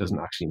doesn't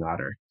actually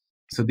matter.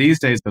 So these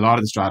days, a lot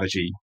of the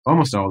strategy,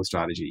 almost all the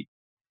strategy,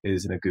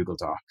 is in a Google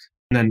Doc.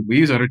 And then we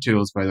use other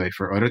tools, by the way,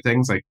 for other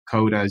things. Like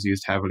Coda is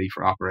used heavily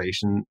for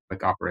operationalizing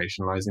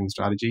the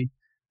strategy.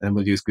 And then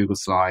we'll use Google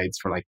Slides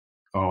for like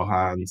all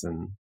hands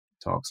and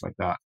talks like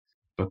that.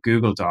 But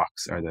Google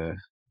Docs are the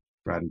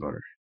bread and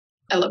butter.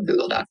 I love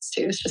Google Docs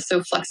too. It's just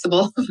so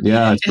flexible.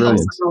 Yeah, it's brilliant.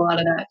 It helps with a lot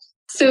of that.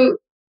 So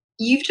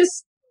you've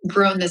just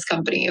grown this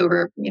company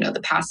over,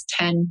 the past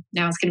 10,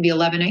 now it's going to be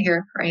 11, I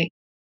hear, right?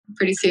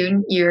 Pretty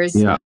soon, years.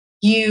 Yeah.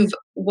 You've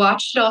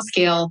watched it all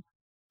scale.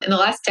 In the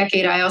last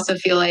decade, I also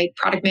feel like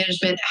product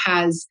management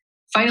has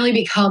finally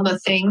become a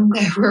thing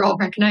that we're all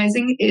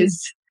recognizing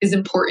is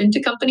important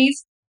to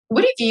companies.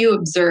 What have you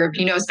observed,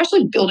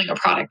 especially building a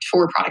product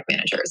for product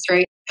managers,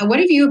 right? And what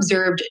have you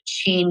observed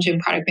change in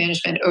product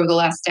management over the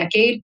last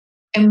decade?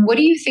 And what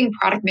do you think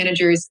product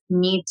managers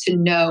need to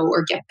know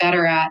or get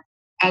better at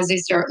as they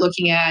start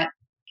looking at,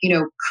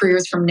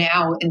 careers from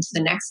now into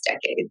the next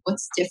decade?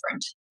 What's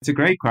different? It's a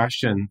great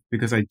question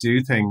because I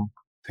do think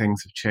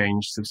things have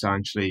changed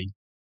substantially.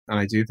 And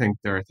I do think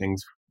there are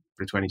things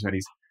for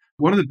 2020s.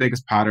 One of the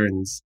biggest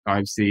patterns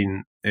I've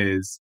seen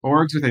is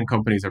orgs within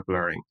companies are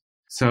blurring.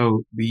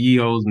 So the ye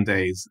olden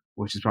days,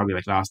 which is probably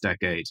like last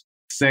decade,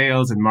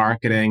 sales and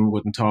marketing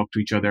wouldn't talk to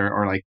each other,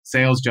 or like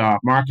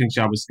marketing's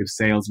job was to give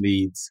sales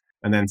leads,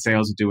 and then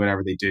sales would do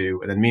whatever they do.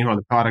 And then meanwhile,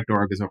 the product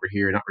org is over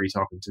here, not really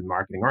talking to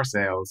marketing or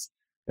sales.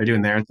 They're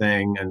doing their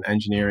thing, and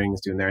engineering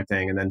is doing their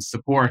thing. And then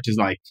support is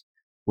like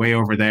way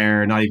over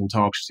there, not even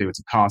talked to. It's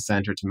a cost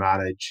center to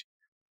manage.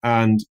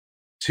 And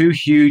two of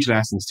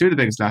the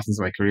biggest lessons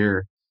of my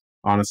career,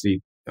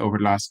 honestly, over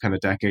the last kind of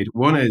decade.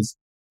 One is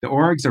the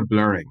orgs are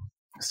blurring.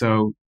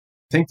 So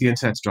I think the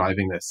internet's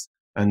driving this.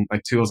 And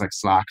like tools like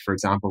Slack, for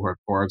example, where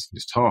orgs can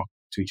just talk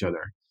to each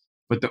other.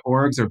 But the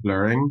orgs are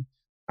blurring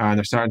and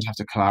they're starting to have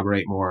to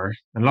collaborate more.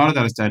 And a lot of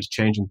that is down to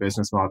changing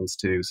business models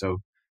too. So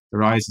the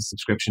rise of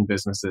subscription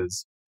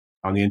businesses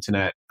on the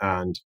internet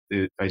and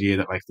the idea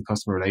that like the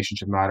customer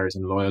relationship matters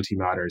and loyalty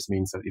matters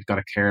means that you've got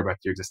to care about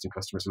your existing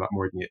customers a lot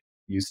more than you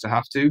used to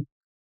have to.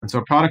 And so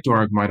a product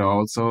org might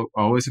also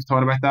always have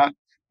thought about that,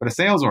 but a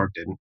sales org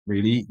didn't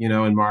really,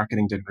 and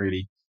marketing didn't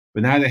really.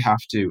 But now they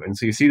have to. And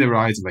so you see the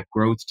rise of like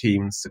growth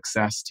teams,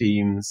 success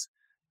teams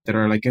that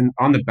are like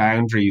on the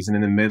boundaries and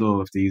in the middle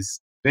of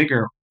these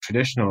bigger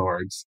traditional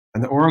orgs.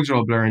 And the orgs are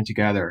all blurring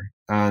together.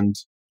 And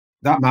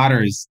that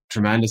matters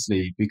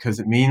tremendously because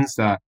it means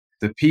that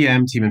the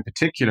PM team in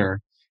particular,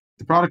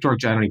 the product org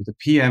generally, but the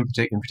PM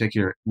in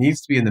particular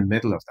needs to be in the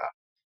middle of that.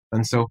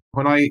 And so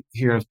when I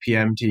hear of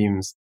PM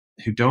teams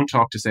who don't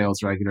talk to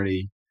sales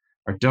regularly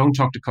or don't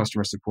talk to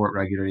customer support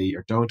regularly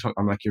or don't talk,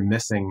 I'm like, you're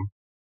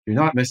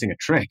not missing a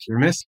trick. You're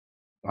missing,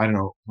 I don't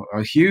know,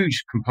 a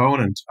huge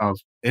component of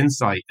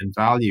insight and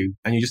value.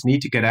 And you just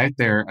need to get out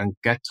there and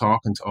get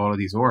talking to all of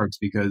these orgs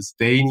because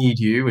they need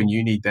you and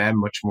you need them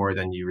much more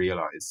than you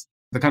realize.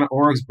 The kind of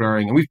orgs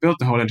blurring, and we've built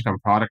the whole Intercom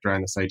product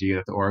around this idea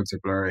that the orgs are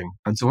blurring.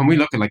 And so when we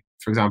look at, like,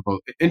 for example,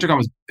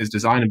 Intercom is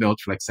designed and built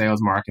for like sales,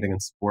 marketing,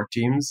 and support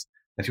teams.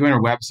 If you go on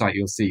our website,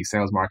 you'll see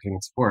sales, marketing,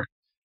 and support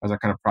as our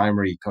kind of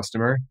primary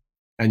customer.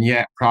 And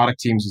yet product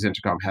teams use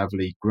Intercom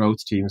heavily,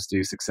 growth teams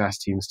do, success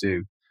teams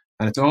do.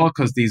 And it's all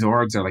because these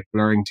orgs are like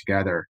blurring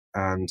together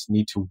and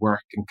need to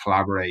work and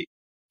collaborate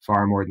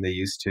far more than they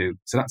used to.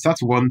 So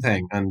that's one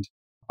thing. And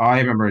I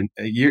remember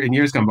in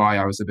years gone by,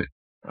 I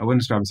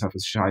wouldn't describe myself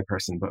as a shy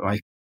person, but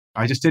like,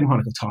 I just didn't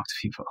want to go talk to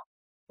people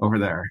over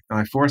there. And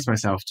I forced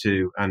myself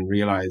to and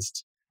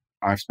realized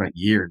I've spent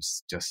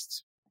years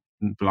just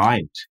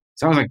blind.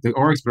 So I was like, the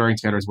orgs blurring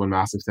together is one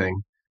massive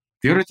thing.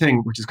 The other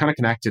thing, which is kind of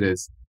connected,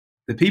 is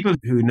the people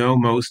who know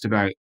most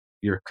about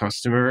your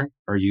customer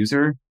or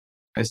user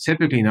is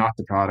typically not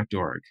the product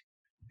org.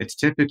 It's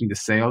typically the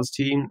sales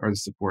team or the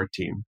support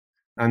team.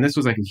 And this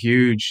was like a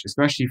huge,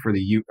 especially for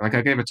like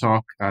I gave a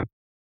talk at,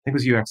 I think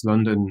it was UX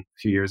London a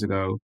few years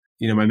ago.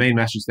 My main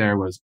message there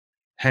was,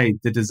 hey,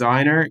 the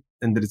designer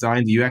and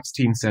the UX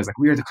team says, like,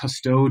 we are the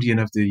custodian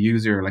of the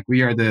user. Like,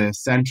 we are the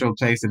central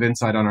place of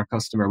insight on our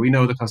customer. We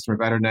know the customer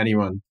better than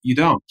anyone. You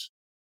don't.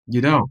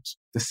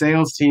 The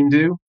sales team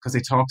do, because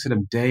they talk to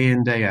them day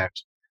in, day out.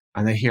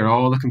 And they hear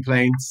all the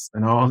complaints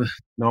and all the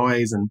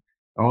noise and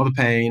all the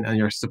pain. And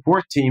your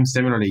support team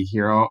similarly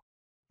hear all.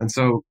 And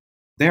so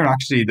they're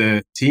actually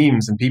the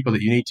teams and people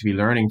that you need to be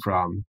learning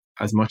from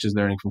as much as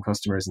learning from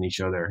customers and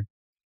each other.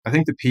 I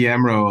think the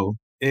PM role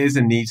is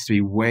and needs to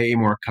be way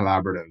more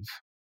collaborative.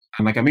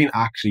 And like, I mean,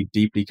 actually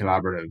deeply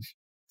collaborative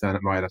than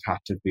it might have had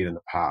to be in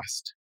the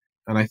past.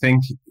 And I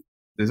think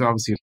there's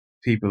obviously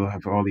people who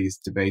have all these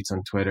debates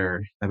on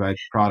Twitter about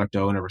product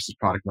owner versus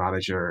product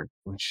manager,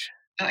 which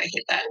I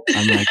hate that.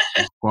 I'm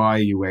like, why are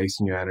you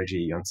wasting your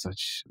energy on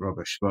such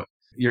rubbish? But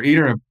you're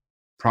either a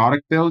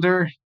product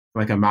builder,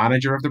 like a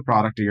manager of the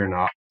product, or you're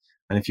not.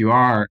 And if you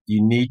are,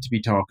 you need to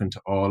be talking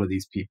to all of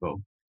these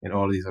people in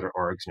all of these other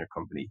orgs in your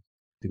company,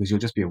 because you'll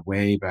just be a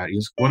way better.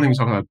 One thing we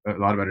talk about a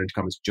lot about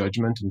Intercom is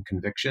judgment and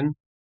conviction.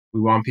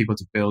 We want people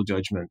to build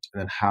judgment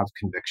and then have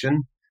conviction,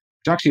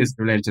 which actually is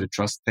related to the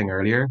trust thing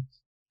earlier.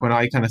 When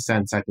I kind of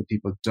sense out that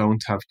people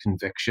don't have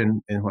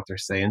conviction in what they're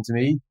saying to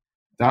me,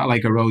 that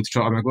like erodes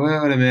trust. I'm like,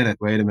 wait a minute.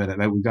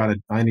 Like,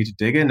 I need to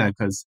dig in now,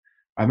 because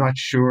I'm not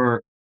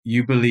sure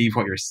you believe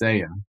what you're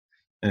saying.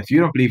 And if you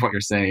don't believe what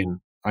you're saying,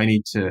 I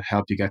need to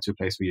help you get to a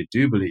place where you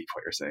do believe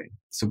what you're saying.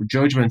 So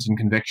judgment and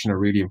conviction are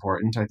really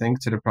important, I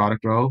think, to the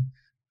product role.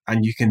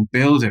 And you can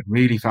build it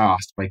really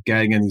fast by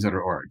getting in these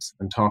other orgs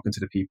and talking to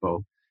the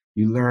people.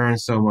 You learn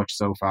so much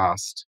so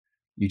fast.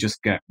 You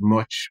just get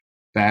much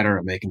better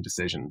at making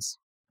decisions.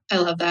 I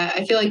love that.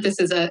 I feel like this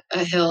is a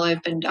hill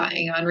I've been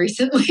dying on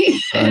recently.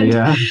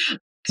 Yeah. I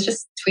was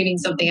just tweeting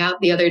something out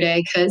the other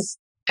day because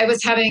I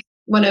was having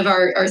one of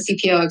our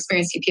CPO,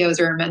 experienced CPOs,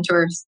 or our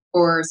mentors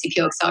for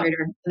CPO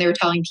Accelerator, and they were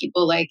telling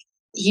people, like,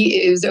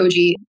 it was OG.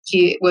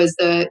 He was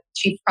the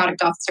chief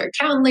product officer at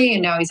Calendly,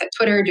 and now he's at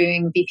Twitter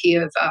doing VP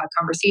of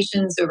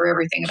conversations over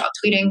everything about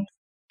tweeting.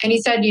 And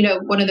he said,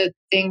 one of the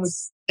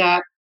things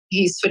that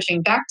he's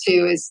switching back to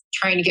is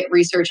trying to get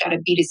research out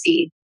of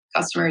B2C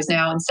customers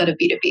now instead of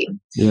B2B.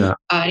 Yeah.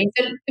 And he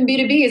said in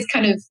B2B is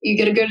kind of, you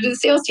get to go to the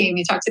sales team,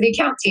 you talk to the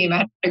account team. I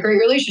had a great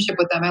relationship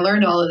with them. I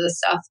learned all of this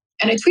stuff.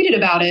 And I tweeted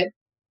about it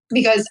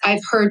because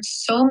I've heard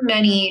so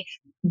many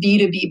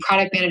B2B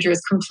product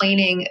managers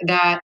complaining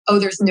that,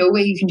 there's no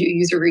way you can do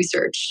user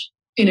research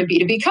in a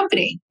B2B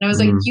company. And I was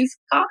like, you've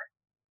got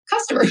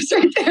customers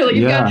right there. Like,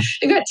 you've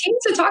got teams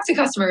to talk to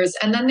customers.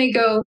 And then they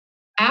go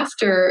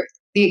after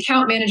the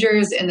account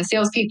managers and the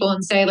salespeople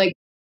and say, like,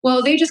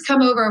 well, they just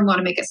come over and want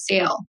to make a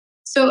sale.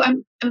 So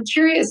I'm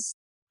curious.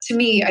 To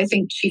me, I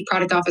think chief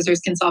product officers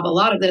can solve a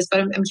lot of this,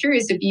 but I'm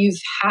curious if you've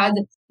had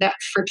that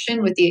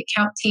friction with the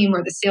account team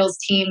or the sales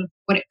team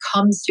when it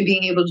comes to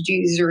being able to do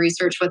user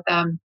research with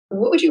them.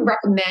 What would you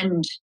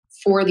recommend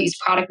for these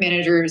product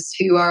managers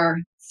who are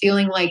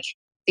feeling like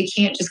they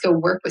can't just go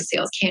work with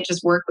sales, can't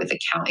just work with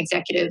account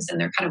executives, and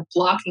they're kind of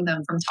blocking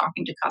them from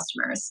talking to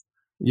customers?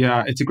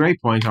 Yeah, it's a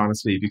great point,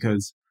 honestly,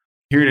 because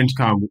here at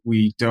Intercom,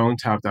 we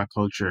don't have that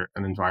culture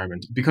and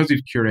environment because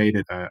we've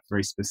curated a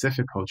very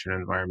specific culture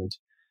and environment.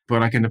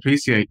 But I can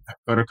appreciate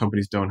other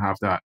companies don't have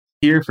that.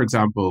 Here, for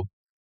example,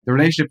 the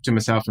relationship to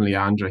myself and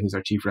Leandra, who's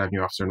our chief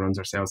revenue officer and runs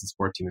our sales and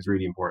support team, is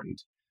really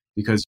important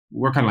because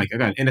we're kind of like,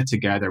 again, in it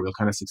together. We'll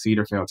kind of succeed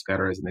or fail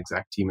together as an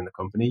exec team in the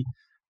company.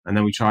 And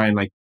then we try and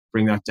like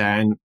bring that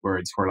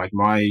downwards where like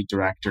my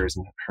directors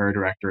and her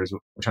directors, we're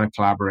trying to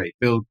collaborate,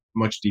 build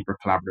much deeper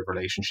collaborative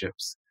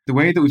relationships. The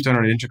way that we've done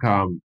it at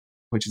Intercom,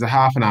 which is a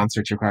half an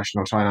answer to your question,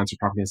 I'll try and answer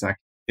properly in a sec,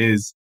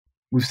 is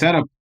we've set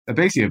up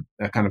basically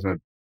a kind of a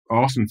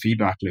awesome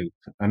feedback loop.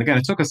 And again,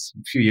 it took us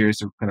a few years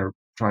to kind of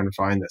try and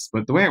refine this.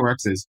 But the way it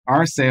works is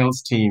our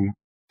sales team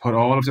put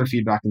all of their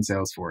feedback in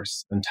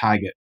Salesforce and tag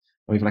it.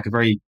 We have like a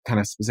very kind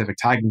of specific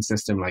tagging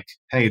system, like,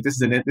 hey,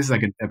 this is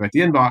like about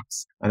the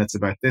inbox and it's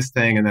about this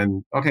thing. And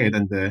then, okay,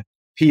 then the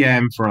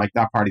PM for like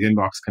that part of the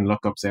inbox can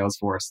look up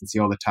Salesforce and see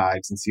all the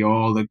tags and see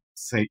all the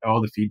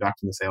feedback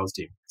from the sales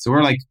team. So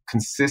we're like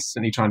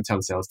consistently trying to tell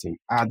the sales team,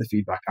 add the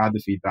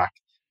feedback,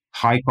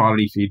 high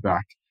quality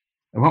feedback.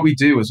 And what we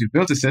do is we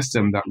built a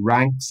system that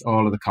ranks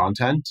all of the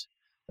content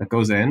that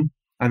goes in,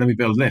 and then we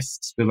build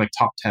like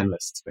top 10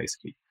 lists,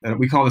 basically. And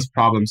we call this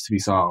problems to be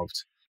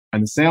solved.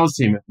 And the sales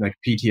team, like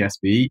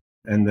PTSB,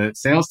 and the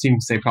sales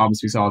team say problems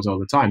to be solved all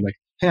the time. Like,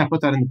 hey, I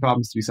put that in the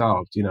problems to be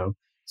solved,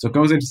 So it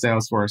goes into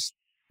Salesforce.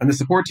 And the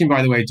support team,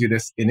 by the way, do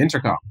this in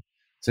Intercom.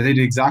 So they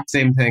do the exact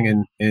same thing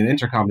in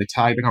Intercom. They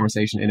tag the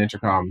conversation in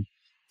Intercom.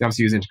 They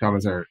obviously use Intercom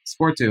as our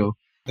support tool.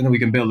 And then we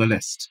can build a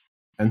list.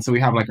 And so we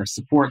have like our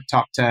support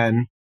top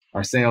 10,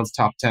 our sales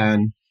top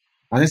 10.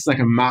 And this is like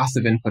a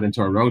massive input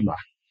into our roadmap.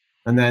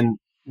 And then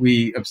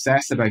we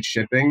obsess about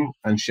shipping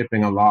and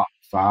shipping a lot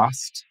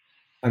fast.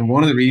 And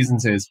one of the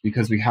reasons is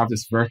because we have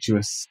this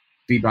virtuous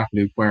feedback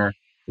loop where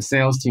the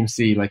sales team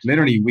see like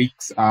literally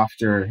weeks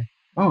after,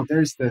 oh,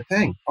 there's the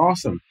thing.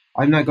 Awesome.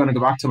 I'm now going to go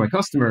back to my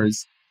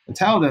customers and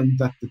tell them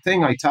that the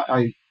thing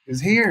I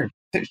is here.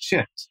 It's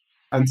shipped.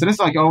 And so this is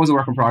like always a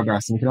work in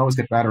progress, and we can always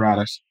get better at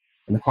it.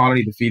 And the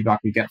quality of the feedback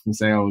we get from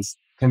sales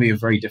can be of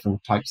very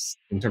different types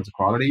in terms of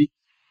quality.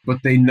 But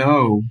they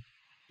know,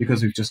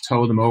 because we've just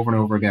told them over and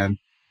over again,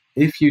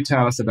 if you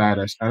tell us about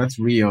it and it's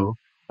real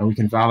and we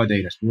can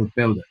validate it, we'll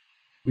build it.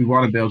 We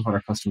want to build what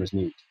our customers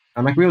need.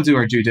 And like we'll do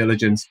our due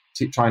diligence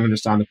to try and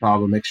understand the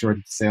problem, make sure that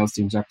the sales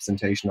team's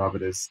representation of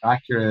it is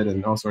accurate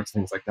and all sorts of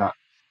things like that.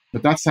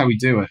 But that's how we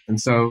do it. And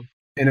so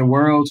in a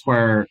world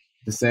where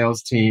the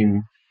sales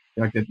team,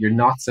 like that, you're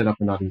not set up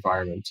in that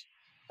environment,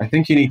 I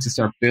think you need to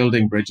start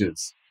building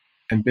bridges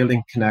and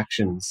building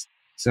connections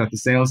so that the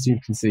sales team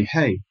can see,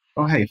 hey,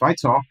 if I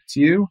talk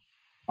to you,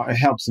 it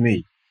helps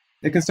me.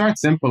 It can start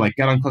simple, like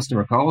get on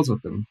customer calls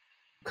with them.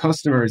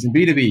 Customers in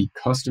B2B,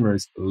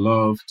 customers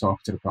love talking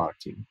to the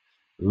product team,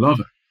 love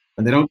it.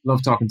 And they don't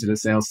love talking to the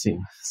sales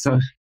team. So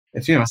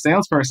if a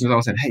salesperson is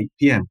always saying, hey,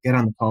 PM, get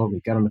on the call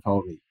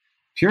with me,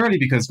 purely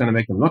because it's going to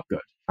make them look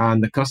good.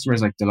 And the customer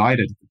is like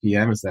delighted the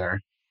PM is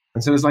there.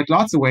 And so there's like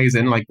lots of ways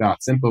in like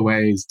that, simple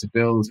ways to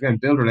build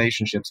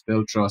relationships,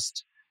 build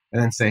trust,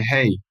 and then say,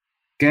 hey,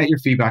 get your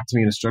feedback to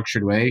me in a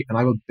structured way and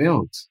I'll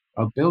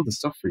build the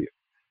stuff for you.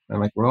 And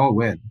like we're all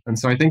win. And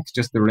so I think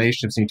just the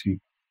relationships need to be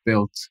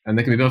built, and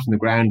they can be built from the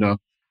ground up.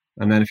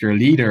 And then if you're a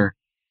leader,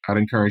 I'd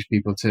encourage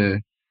people to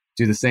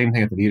do the same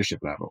thing at the leadership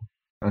level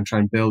and try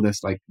and build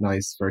this like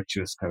nice,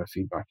 virtuous kind of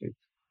feedback loop.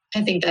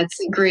 I think that's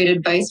great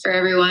advice for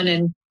everyone.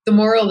 And the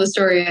moral of the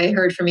story I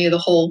heard from you the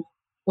whole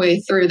way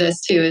through this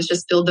too is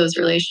just build those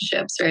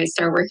relationships, right?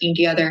 Start working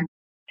together.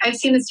 I've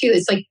seen this too.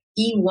 It's like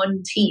be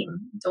one team.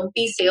 Don't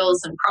be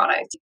sales and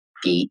product.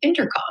 Be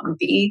Intercom.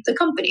 Be the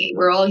company.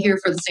 We're all here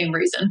for the same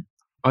reason.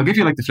 I'll give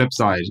you like the flip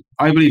side.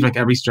 I believe like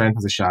every strength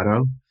has a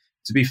shadow.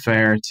 To be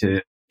fair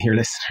to your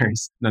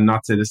listeners and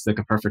not say this is like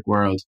a perfect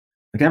world,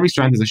 like every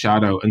strength has a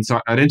shadow. And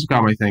so at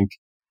Intercom, I think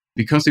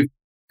because we've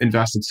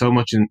invested so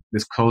much in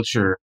this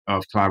culture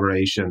of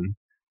collaboration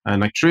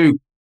and like true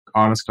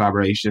honest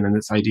collaboration and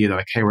this idea that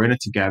like, hey, we're in it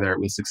together,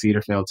 we'll succeed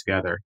or fail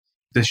together.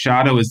 The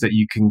shadow is that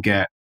you can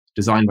get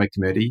design by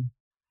committee,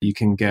 you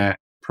can get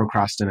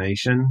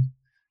procrastination,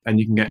 and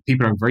you can get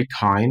people who are very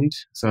kind.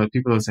 So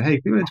people will say,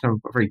 hey, people are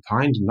very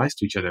kind and nice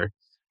to each other.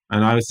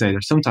 And I would say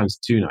they're sometimes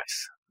too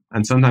nice.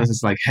 And sometimes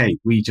it's like, hey,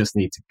 we just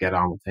need to get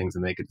on with things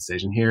and make a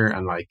decision here.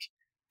 And like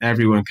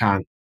everyone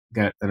can't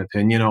get an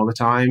opinion all the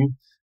time.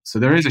 So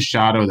there is a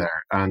shadow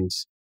there. And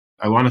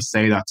I want to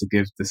say that to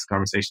give this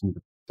conversation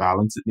the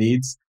balance it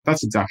needs.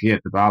 That's exactly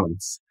it, the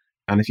balance.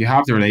 And if you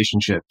have the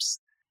relationships,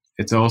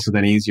 it's also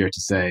then easier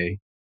to say,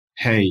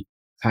 hey,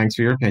 thanks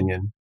for your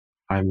opinion.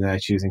 I'm now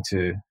choosing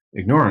to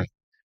ignore it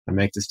and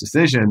make this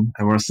decision.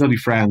 And we'll still be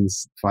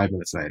friends 5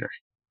 minutes later.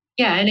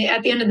 Yeah. And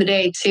at the end of the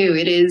day, too,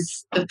 it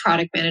is the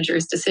product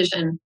manager's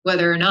decision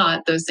whether or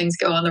not those things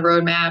go on the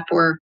roadmap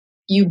or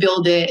you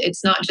build it.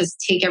 It's not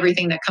just take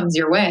everything that comes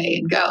your way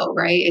and go,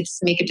 right? It's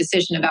make a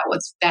decision about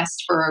what's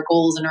best for our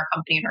goals and our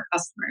company and our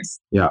customers.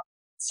 Yeah.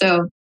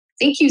 So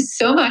thank you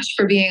so much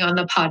for being on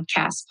the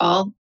podcast,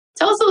 Paul.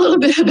 Tell us a little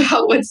bit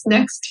about what's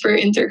next for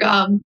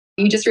Intercom.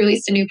 You just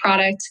released a new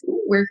product.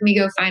 Where can we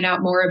go find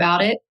out more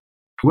about it?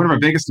 One of our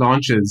biggest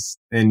launches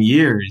in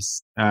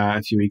years,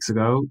 a few weeks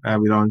ago,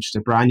 we launched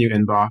a brand new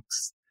inbox.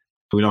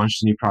 We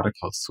launched a new product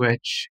called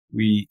Switch.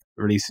 We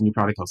released a new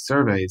product called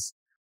Surveys.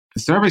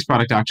 The Surveys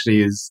product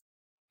actually is,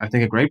 I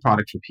think, a great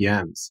product for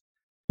PMs.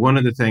 One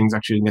of the things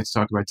actually we didn't get to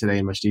talk about today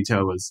in much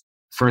detail was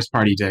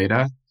first-party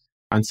data.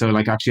 And so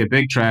like actually a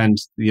big trend,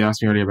 you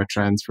asked me earlier about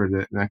trends for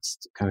the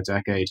next kind of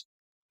decade.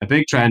 A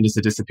big trend is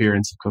the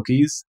disappearance of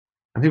cookies.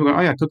 And people go,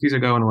 oh yeah, cookies are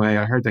going away.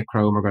 I heard that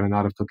Chrome are going to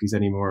not have cookies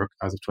anymore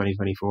as of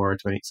 2024 or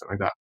something like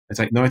that. It's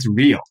like, no, it's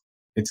real.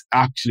 It's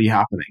actually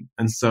happening.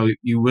 And so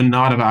you will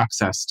not have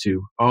access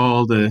to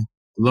all the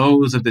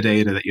loads of the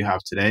data that you have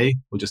today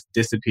will just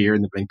disappear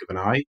in the blink of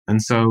an eye.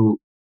 And so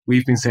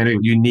we've been saying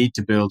you need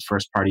to build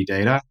first-party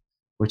data,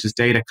 which is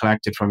data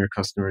collected from your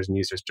customers and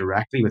users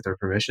directly with their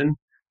permission.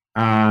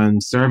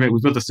 And we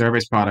built a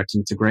surveys product,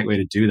 and it's a great way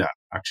to do that,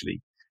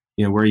 actually.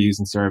 We're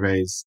using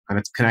surveys, and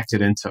it's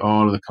connected into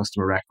all of the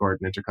customer record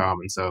and Intercom.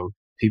 And so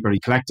people are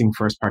collecting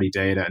first-party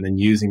data and then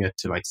using it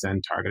to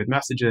send targeted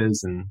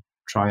messages and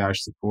triage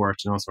support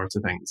and all sorts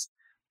of things.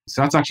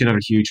 So that's actually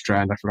another huge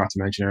trend I forgot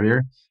to mention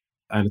earlier.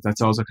 And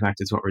that's also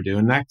connected to what we're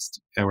doing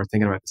next. We're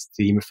thinking about this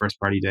theme of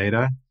first-party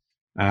data.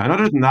 And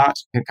other than that,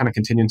 kind of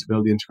continuing to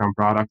build the Intercom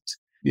product.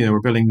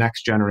 We're building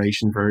next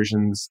generation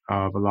versions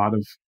of a lot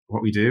of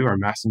what we do. Our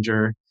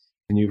Messenger,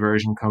 a new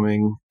version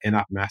coming,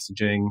 in-app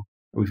messaging.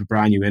 We have a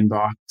brand new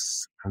inbox.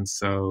 And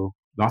so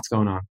lots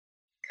going on.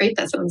 Great.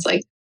 That sounds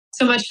like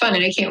so much fun.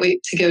 And I can't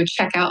wait to go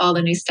check out all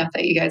the new stuff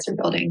that you guys are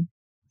building.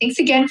 Thanks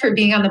again for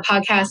being on the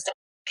podcast.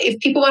 If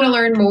people want to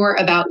learn more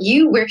about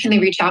you, where can they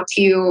reach out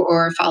to you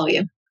or follow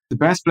you? The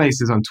best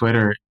place is on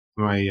Twitter.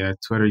 My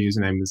Twitter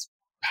username is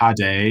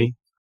Padday,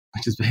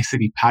 which is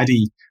basically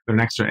Paddy with an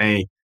extra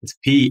A. It's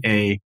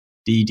Padday.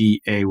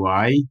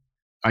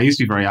 I used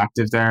to be very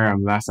active there.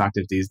 I'm less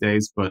active these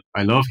days, but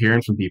I love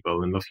hearing from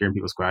people and love hearing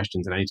people's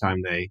questions. And anytime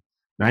they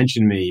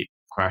mention me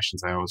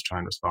questions, I always try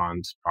and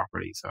respond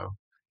properly. So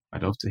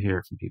I'd love to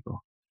hear from people.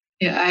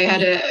 Yeah, I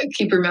had to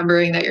keep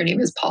remembering that your name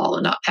is Paul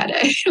and not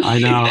Padday. I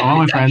know. All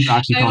my friends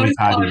actually call me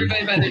Paddy. I always call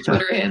everybody by their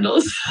Twitter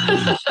handles.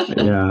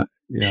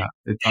 Yeah.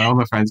 All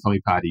my friends call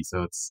me Paddy,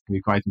 so it can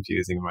be quite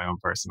confusing in my own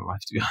personal life,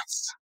 to be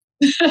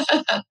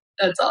honest.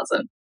 That's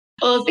awesome.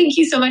 Well, thank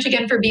you so much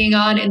again for being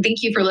on, and thank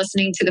you for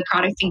listening to the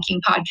Product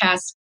Thinking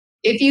Podcast.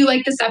 If you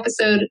like this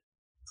episode,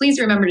 please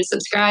remember to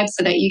subscribe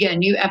so that you get a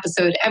new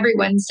episode every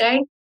Wednesday.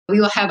 We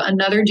will have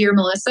another Dear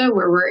Melissa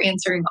where we're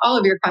answering all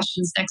of your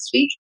questions next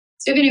week.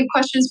 So if you have any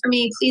questions for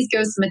me, please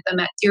go submit them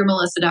at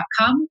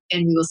dearmelissa.com,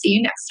 and we will see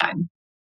you next time.